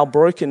laugh at our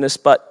brokenness,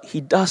 but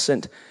he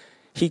doesn't.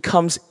 He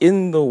comes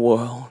in the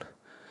world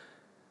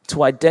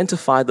to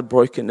identify the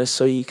brokenness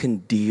so he can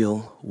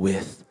deal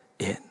with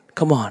it.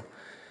 Come on.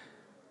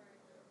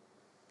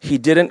 He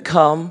didn't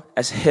come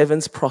as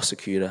heaven's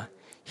prosecutor.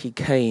 He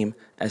came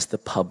as the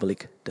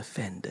public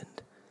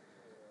defendant.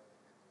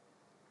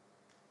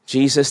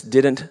 Jesus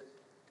didn't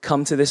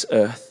come to this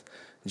earth.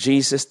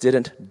 Jesus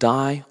didn't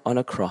die on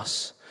a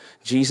cross.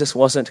 Jesus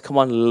wasn't,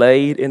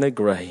 laid in a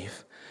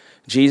grave.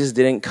 Jesus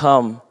didn't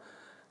come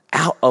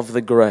out of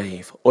the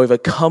grave,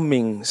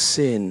 overcoming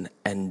sin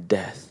and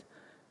death,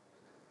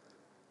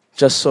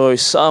 just so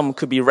some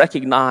could be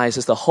recognized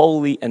as the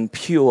holy and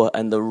pure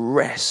and the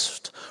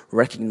rest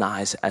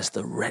recognized as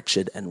the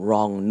wretched and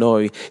wrong.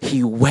 No,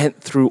 he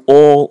went through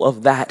all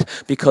of that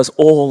because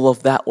all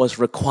of that was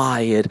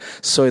required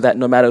so that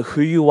no matter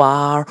who you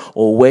are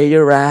or where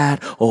you're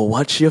at or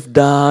what you've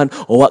done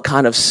or what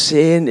kind of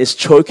sin is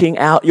choking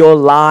out your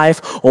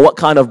life or what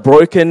kind of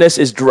brokenness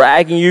is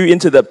dragging you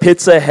into the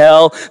pits of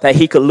hell, that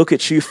he could look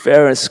at you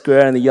fair and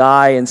square in the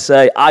eye and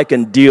say, I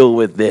can deal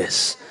with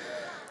this.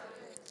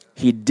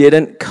 He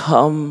didn't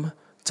come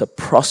to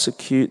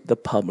prosecute the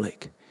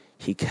public.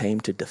 He came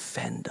to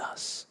defend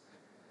us.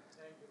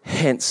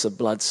 Hence a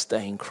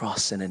blood-stained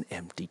cross and an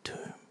empty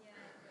tomb.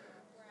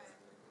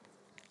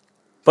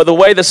 But the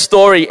way the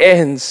story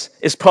ends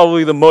is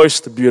probably the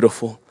most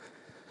beautiful.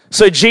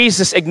 So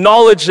Jesus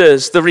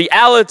acknowledges the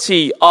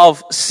reality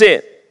of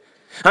sin.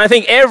 And I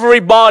think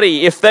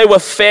everybody, if they were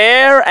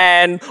fair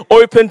and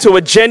open to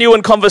a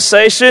genuine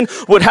conversation,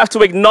 would have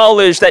to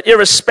acknowledge that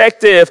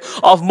irrespective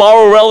of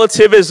moral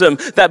relativism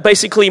that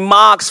basically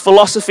marks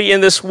philosophy in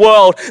this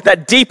world,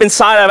 that deep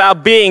inside of our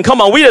being,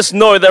 we just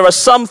know there are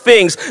some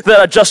things that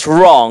are just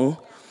wrong.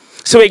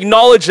 So he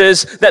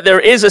acknowledges that there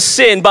is a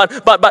sin,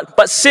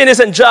 but sin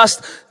isn't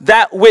just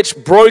that which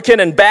broken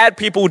and bad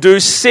people do.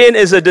 Sin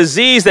is a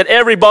disease that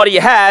everybody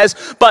has,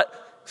 but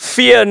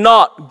fear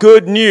not,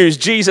 good news.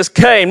 Jesus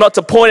came not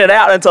to point it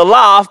out and to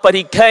laugh, but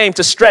he came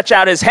to stretch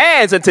out his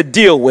hands and to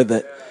deal with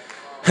it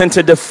and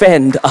to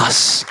defend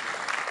us.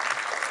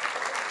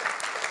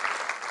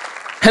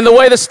 And the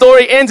way the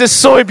story ends is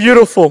so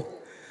beautiful.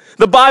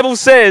 The Bible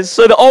says,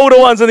 so the older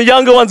ones and the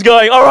younger ones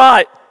going, all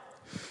right,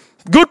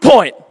 good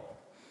point.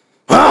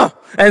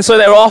 And so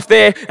they're off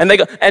there and they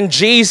go, and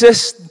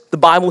Jesus, the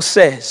Bible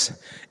says,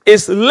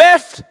 is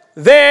left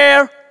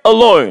there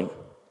alone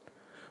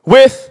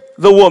with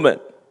the woman.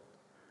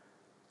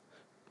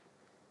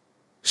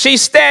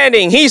 She's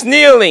standing, he's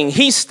kneeling,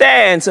 he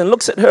stands and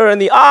looks at her in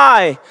the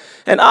eye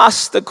and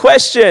asks the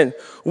question,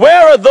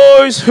 where are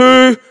those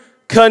who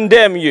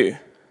condemn you?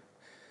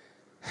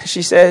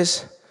 She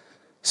says,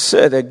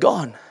 sir, they're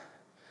gone.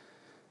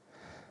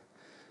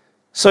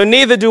 So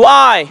neither do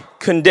I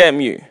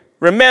condemn you.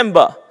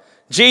 Remember,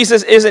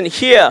 Jesus isn't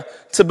here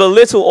to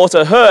belittle or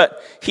to hurt.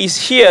 He's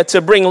here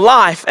to bring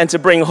life and to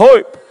bring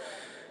hope.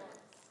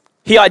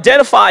 He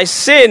identifies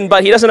sin,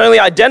 but he doesn't only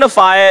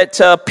identify it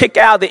to pick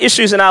out the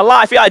issues in our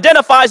life. He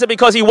identifies it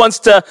because he wants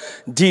to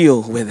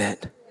deal with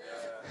it.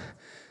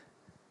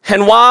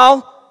 And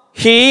while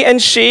he and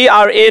she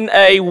are in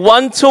a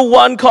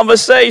one-to-one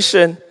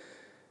conversation,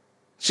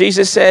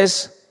 Jesus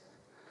says,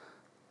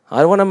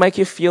 I don't want to make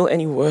you feel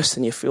any worse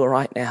than you feel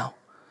right now.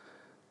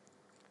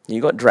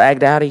 You got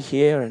dragged out of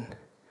here and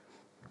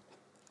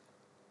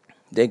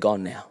they're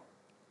gone now.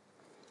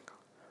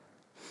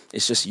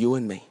 It's just you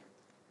and me.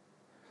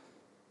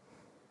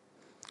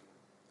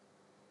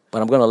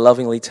 But I'm going to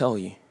lovingly tell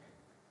you,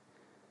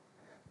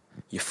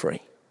 you're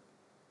free.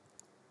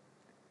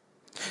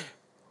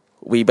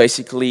 We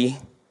basically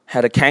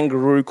had a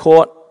kangaroo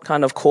court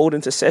kind of called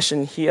into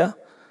session here.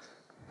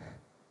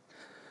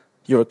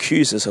 Your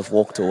accusers have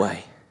walked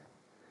away.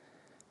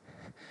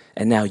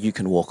 And now you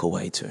can walk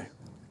away too.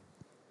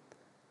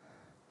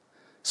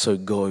 So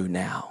go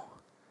now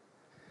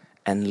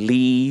and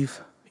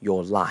leave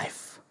your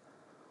life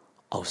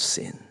of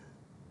sin.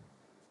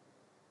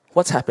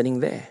 What's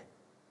happening there?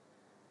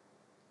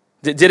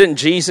 Didn't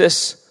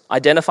Jesus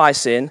identify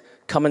sin,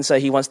 come and say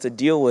he wants to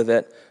deal with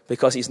it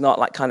because he's not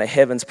like kind of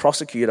heaven's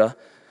prosecutor,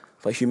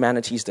 but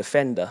humanity's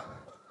defender?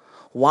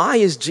 Why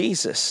is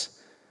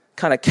Jesus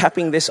kind of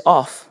capping this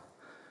off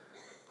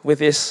with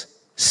this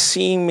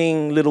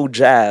seeming little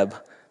jab,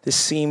 this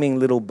seeming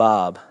little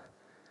barb?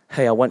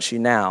 Hey, I want you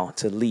now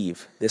to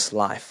leave this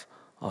life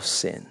of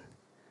sin.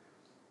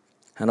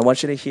 And I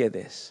want you to hear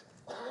this.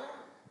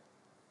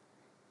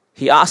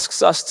 He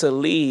asks us to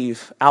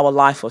leave our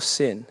life of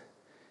sin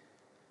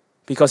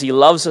because he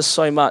loves us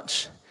so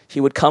much.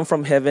 He would come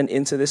from heaven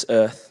into this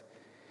earth.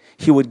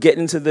 He would get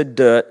into the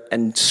dirt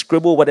and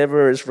scribble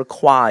whatever is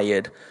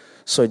required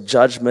so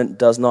judgment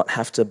does not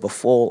have to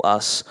befall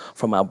us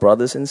from our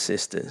brothers and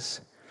sisters.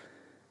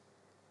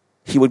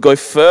 He would go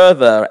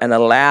further and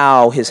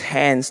allow his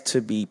hands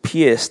to be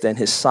pierced and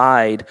his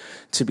side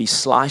to be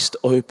sliced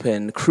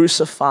open.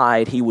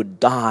 Crucified, he would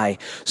die.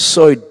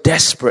 So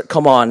desperate,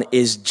 come on,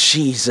 is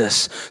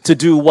Jesus to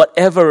do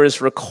whatever is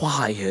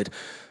required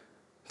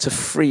to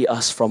free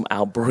us from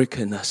our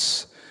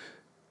brokenness,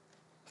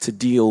 to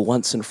deal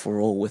once and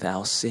for all with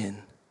our sin.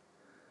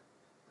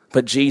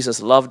 But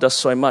Jesus loved us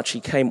so much,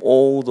 he came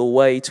all the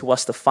way to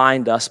us to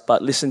find us.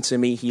 But listen to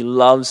me, he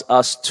loves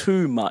us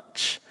too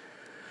much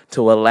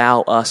to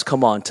allow us,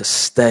 come on, to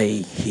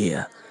stay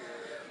here.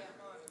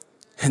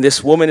 And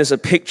this woman is a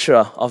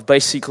picture of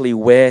basically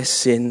where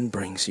sin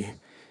brings you.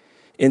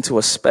 Into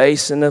a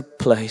space and a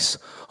place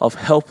of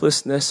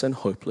helplessness and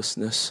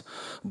hopelessness,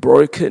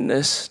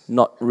 brokenness,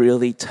 not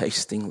really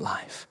tasting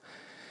life.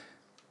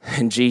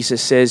 And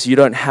Jesus says, you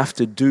don't have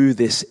to do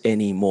this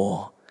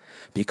anymore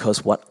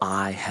because what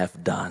I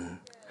have done.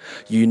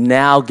 You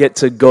now get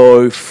to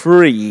go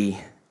free.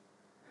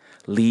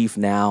 Leave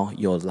now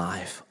your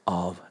life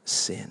of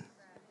sin.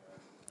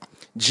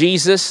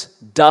 Jesus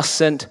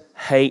doesn't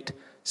hate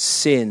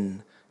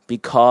sin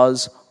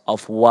because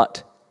of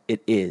what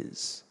it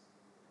is.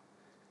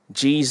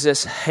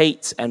 Jesus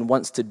hates and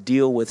wants to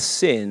deal with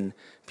sin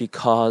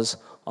because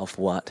of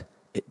what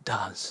it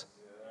does.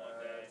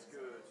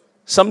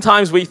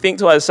 Sometimes we think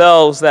to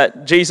ourselves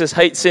that Jesus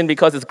hates sin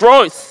because it's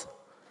gross.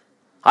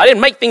 I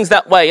didn't make things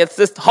that way. It's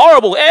just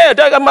horrible.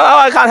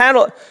 I can't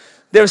handle it.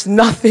 There's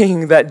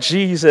nothing that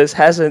Jesus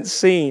hasn't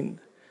seen.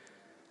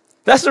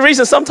 That's the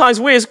reason sometimes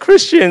we as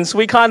Christians,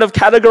 we kind of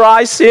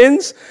categorize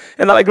sins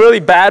and like really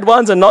bad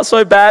ones and not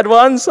so bad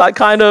ones, like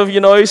kind of,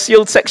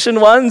 sealed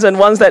section ones and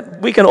ones that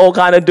we can all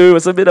kind of do.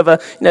 It's a bit of a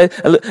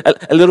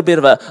little bit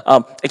of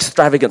a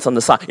extravagance on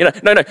the side.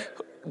 No.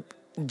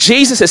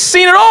 Jesus has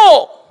seen it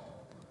all.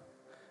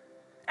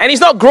 And he's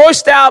not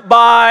grossed out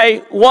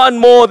by one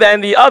more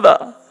than the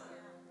other.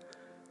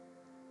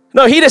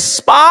 No, he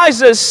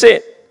despises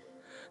sin.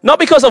 Not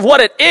because of what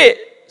it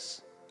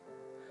is,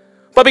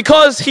 but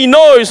because he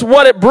knows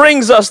what it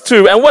brings us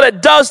to and what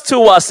it does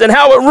to us and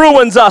how it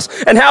ruins us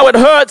and how it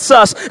hurts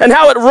us and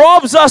how it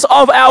robs us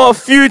of our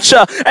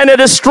future and it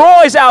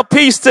destroys our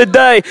peace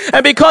today.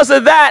 And because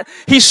of that,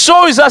 he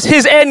shows us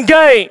his end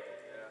game.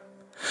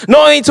 Not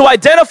only to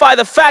identify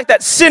the fact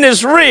that sin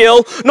is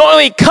real, not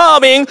only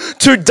coming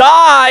to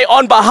die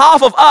on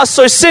behalf of us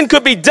so sin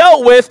could be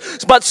dealt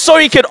with, but so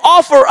he could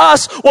offer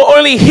us what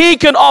only he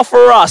can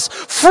offer us.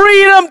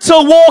 Freedom to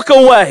walk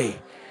away.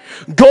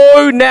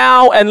 Go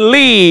now and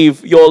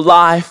leave your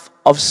life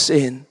of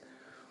sin.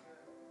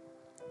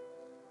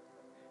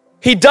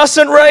 He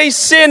doesn't raise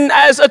sin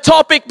as a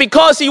topic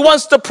because he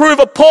wants to prove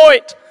a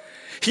point.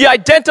 He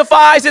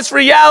identifies its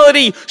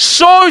reality,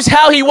 shows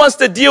how he wants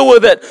to deal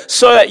with it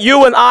so that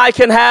you and I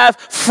can have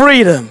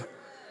freedom.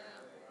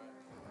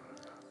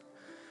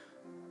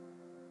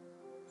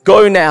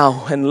 Go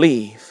now and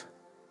leave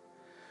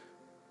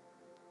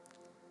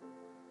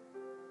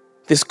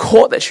this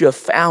court that you have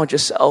found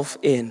yourself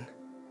in,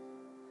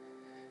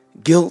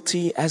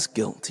 guilty as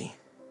guilty.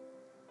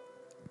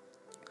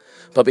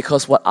 But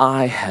because what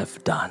I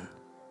have done,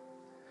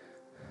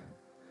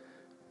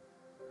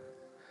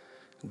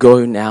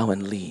 go now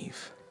and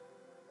leave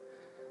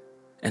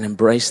and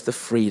embrace the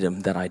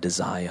freedom that I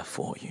desire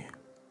for you.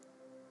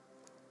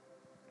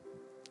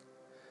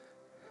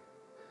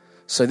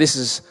 So this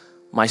is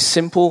my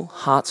simple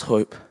heart's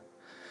hope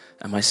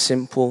and my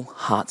simple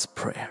heart's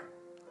prayer.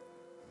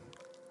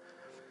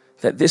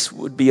 That this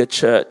would be a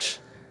church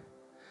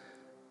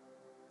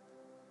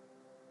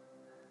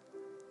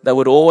that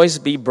would always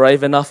be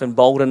brave enough and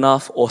bold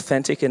enough,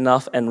 authentic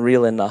enough and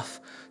real enough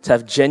to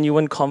have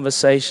genuine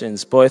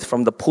conversations, both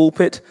from the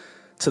pulpit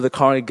to the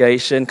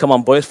congregation. Come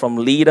on, both from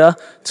leader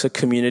to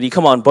community.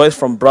 Come on, both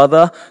from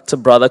brother to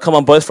brother. Come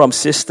on, both from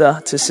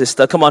sister to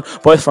sister. Come on,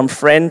 both from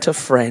friend to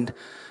friend.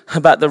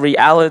 About the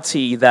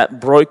reality that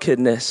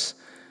brokenness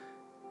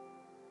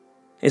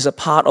is a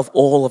part of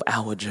all of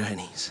our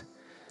journeys.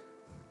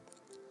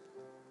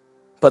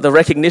 But the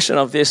recognition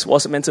of this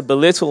wasn't meant to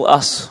belittle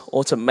us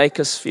or to make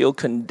us feel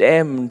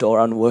condemned or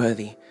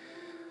unworthy.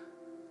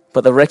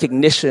 But the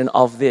recognition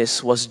of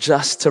this was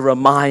just to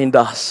remind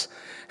us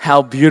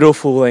how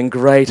beautiful and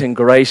great and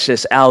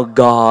gracious our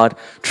God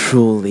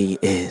truly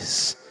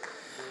is.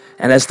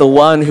 And as the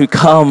one who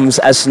comes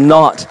as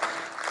not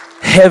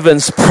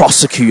heaven's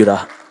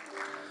prosecutor,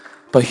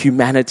 but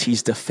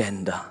humanity's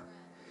defender.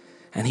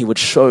 And he would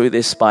show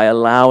this by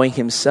allowing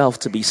himself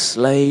to be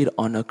slayed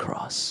on a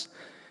cross.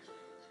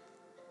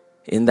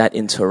 In that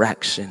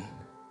interaction,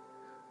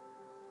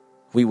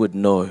 we would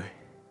know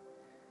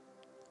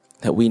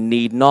that we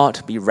need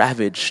not be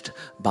ravaged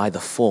by the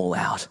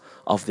fallout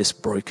of this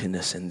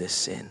brokenness and this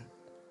sin.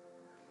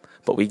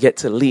 But we get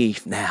to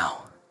leave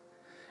now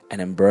and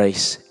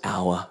embrace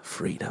our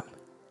freedom.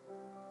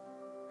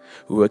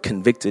 We were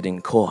convicted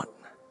in court,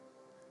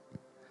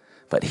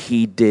 but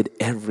he did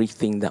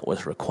everything that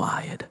was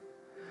required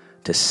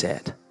to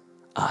set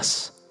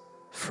us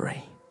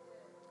free.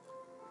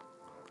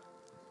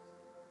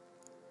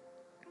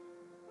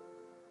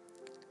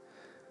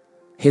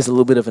 Here's a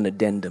little bit of an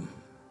addendum.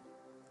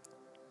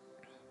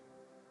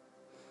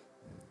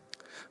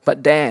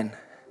 But Dan,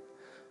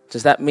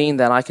 does that mean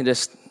that I can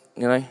just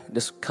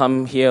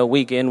come here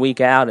week in,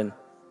 week out and,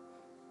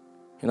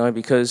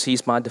 because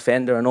he's my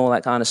defender and all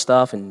that kind of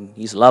stuff and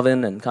he's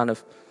loving and kind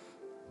of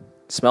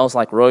smells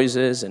like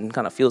roses and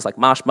kind of feels like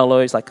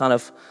marshmallows, I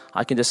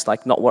can just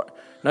not work.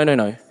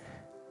 No.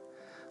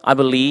 I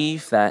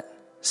believe that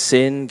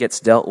sin gets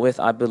dealt with.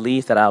 I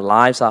believe that our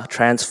lives are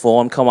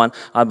transformed. Come on.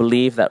 I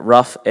believe that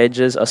rough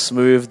edges are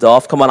smoothed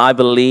off. Come on. I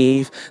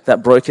believe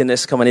that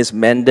brokenness, is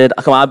mended.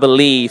 Come on. I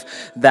believe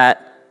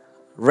that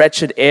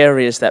wretched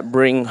areas that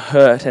bring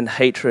hurt and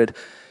hatred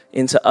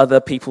into other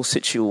people's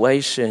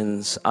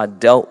situations are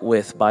dealt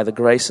with by the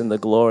grace and the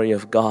glory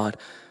of God.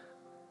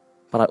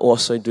 But I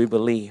also do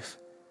believe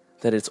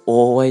that it's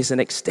always an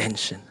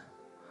extension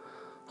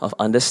of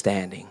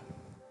understanding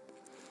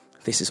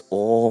this is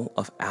all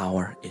of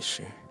our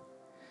issue.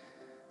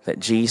 That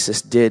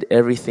Jesus did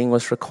everything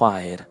was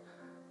required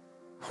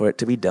for it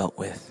to be dealt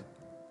with.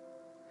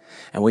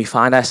 And we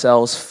find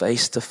ourselves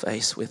face to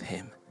face with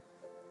him.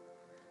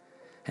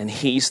 And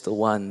he's the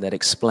one that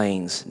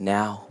explains,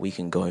 now we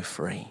can go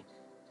free.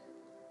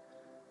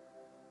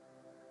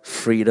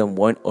 Freedom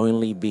won't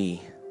only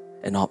be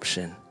an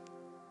option.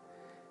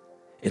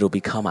 It'll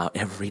become our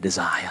every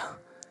desire.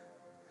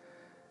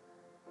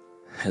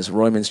 As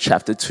Romans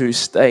chapter 2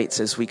 states,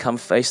 as we come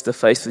face to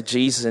face with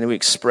Jesus and we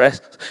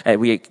express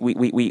and we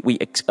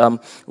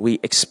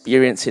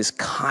experience his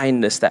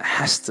kindness, that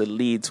has to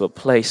lead to a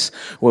place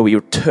where we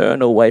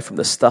turn away from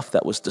the stuff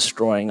that was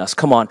destroying us.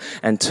 Come on,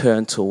 and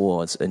turn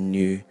towards a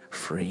new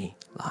free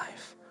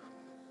life.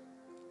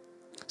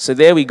 So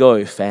there we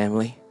go,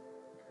 family.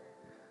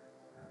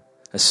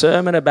 A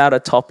sermon about a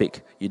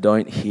topic you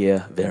don't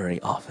hear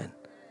very often.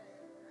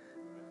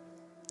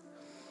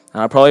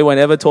 And I probably won't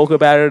ever talk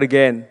about it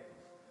again.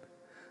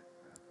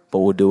 But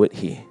we'll do it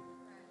here.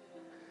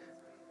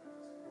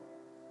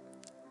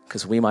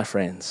 Because we, my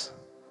friends,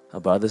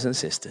 our brothers and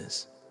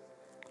sisters,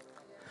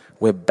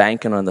 we're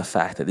banking on the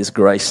fact that this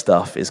grace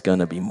stuff is going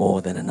to be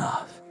more than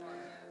enough.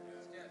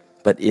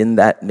 But in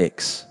that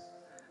mix,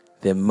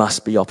 there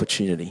must be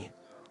opportunity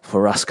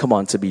for us,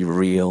 to be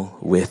real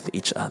with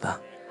each other.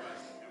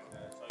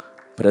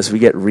 But as we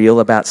get real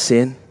about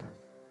sin,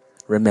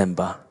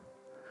 remember,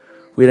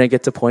 we don't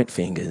get to point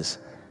fingers.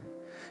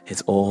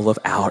 It's all of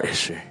our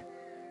issue.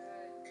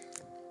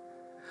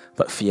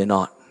 But fear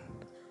not.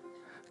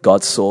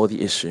 God saw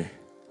the issue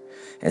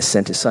and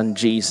sent his son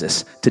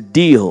Jesus to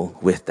deal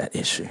with that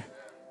issue.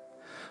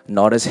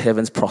 Not as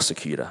heaven's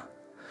prosecutor,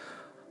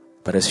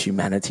 but as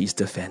humanity's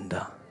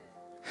defender.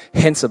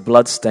 Hence a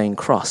blood-stained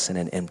cross and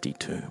an empty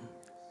tomb.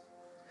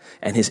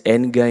 And his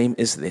end game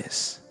is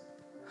this: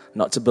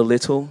 not to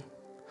belittle,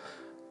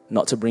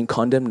 not to bring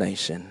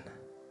condemnation,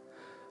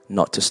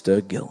 not to stir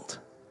guilt,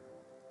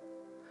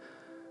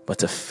 but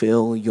to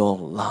fill your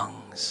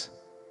lungs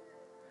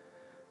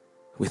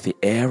with the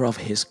air of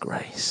his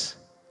grace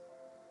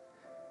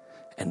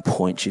and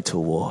point you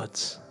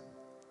towards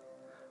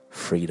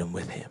freedom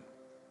with him.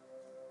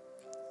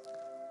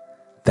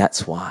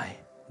 That's why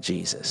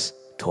Jesus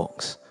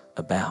talks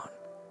about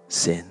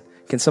sin.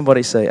 Can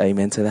somebody say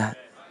amen to that?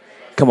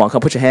 Come on,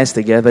 put your hands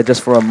together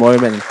just for a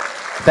moment and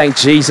thank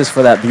Jesus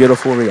for that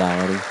beautiful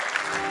reality.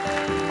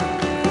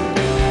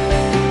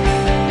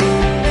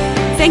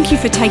 Thank you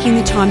for taking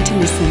the time to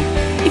listen.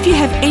 If you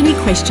have any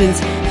questions,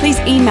 please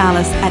email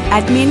us at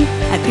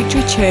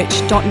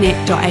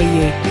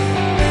admin@victorychurch.net.au.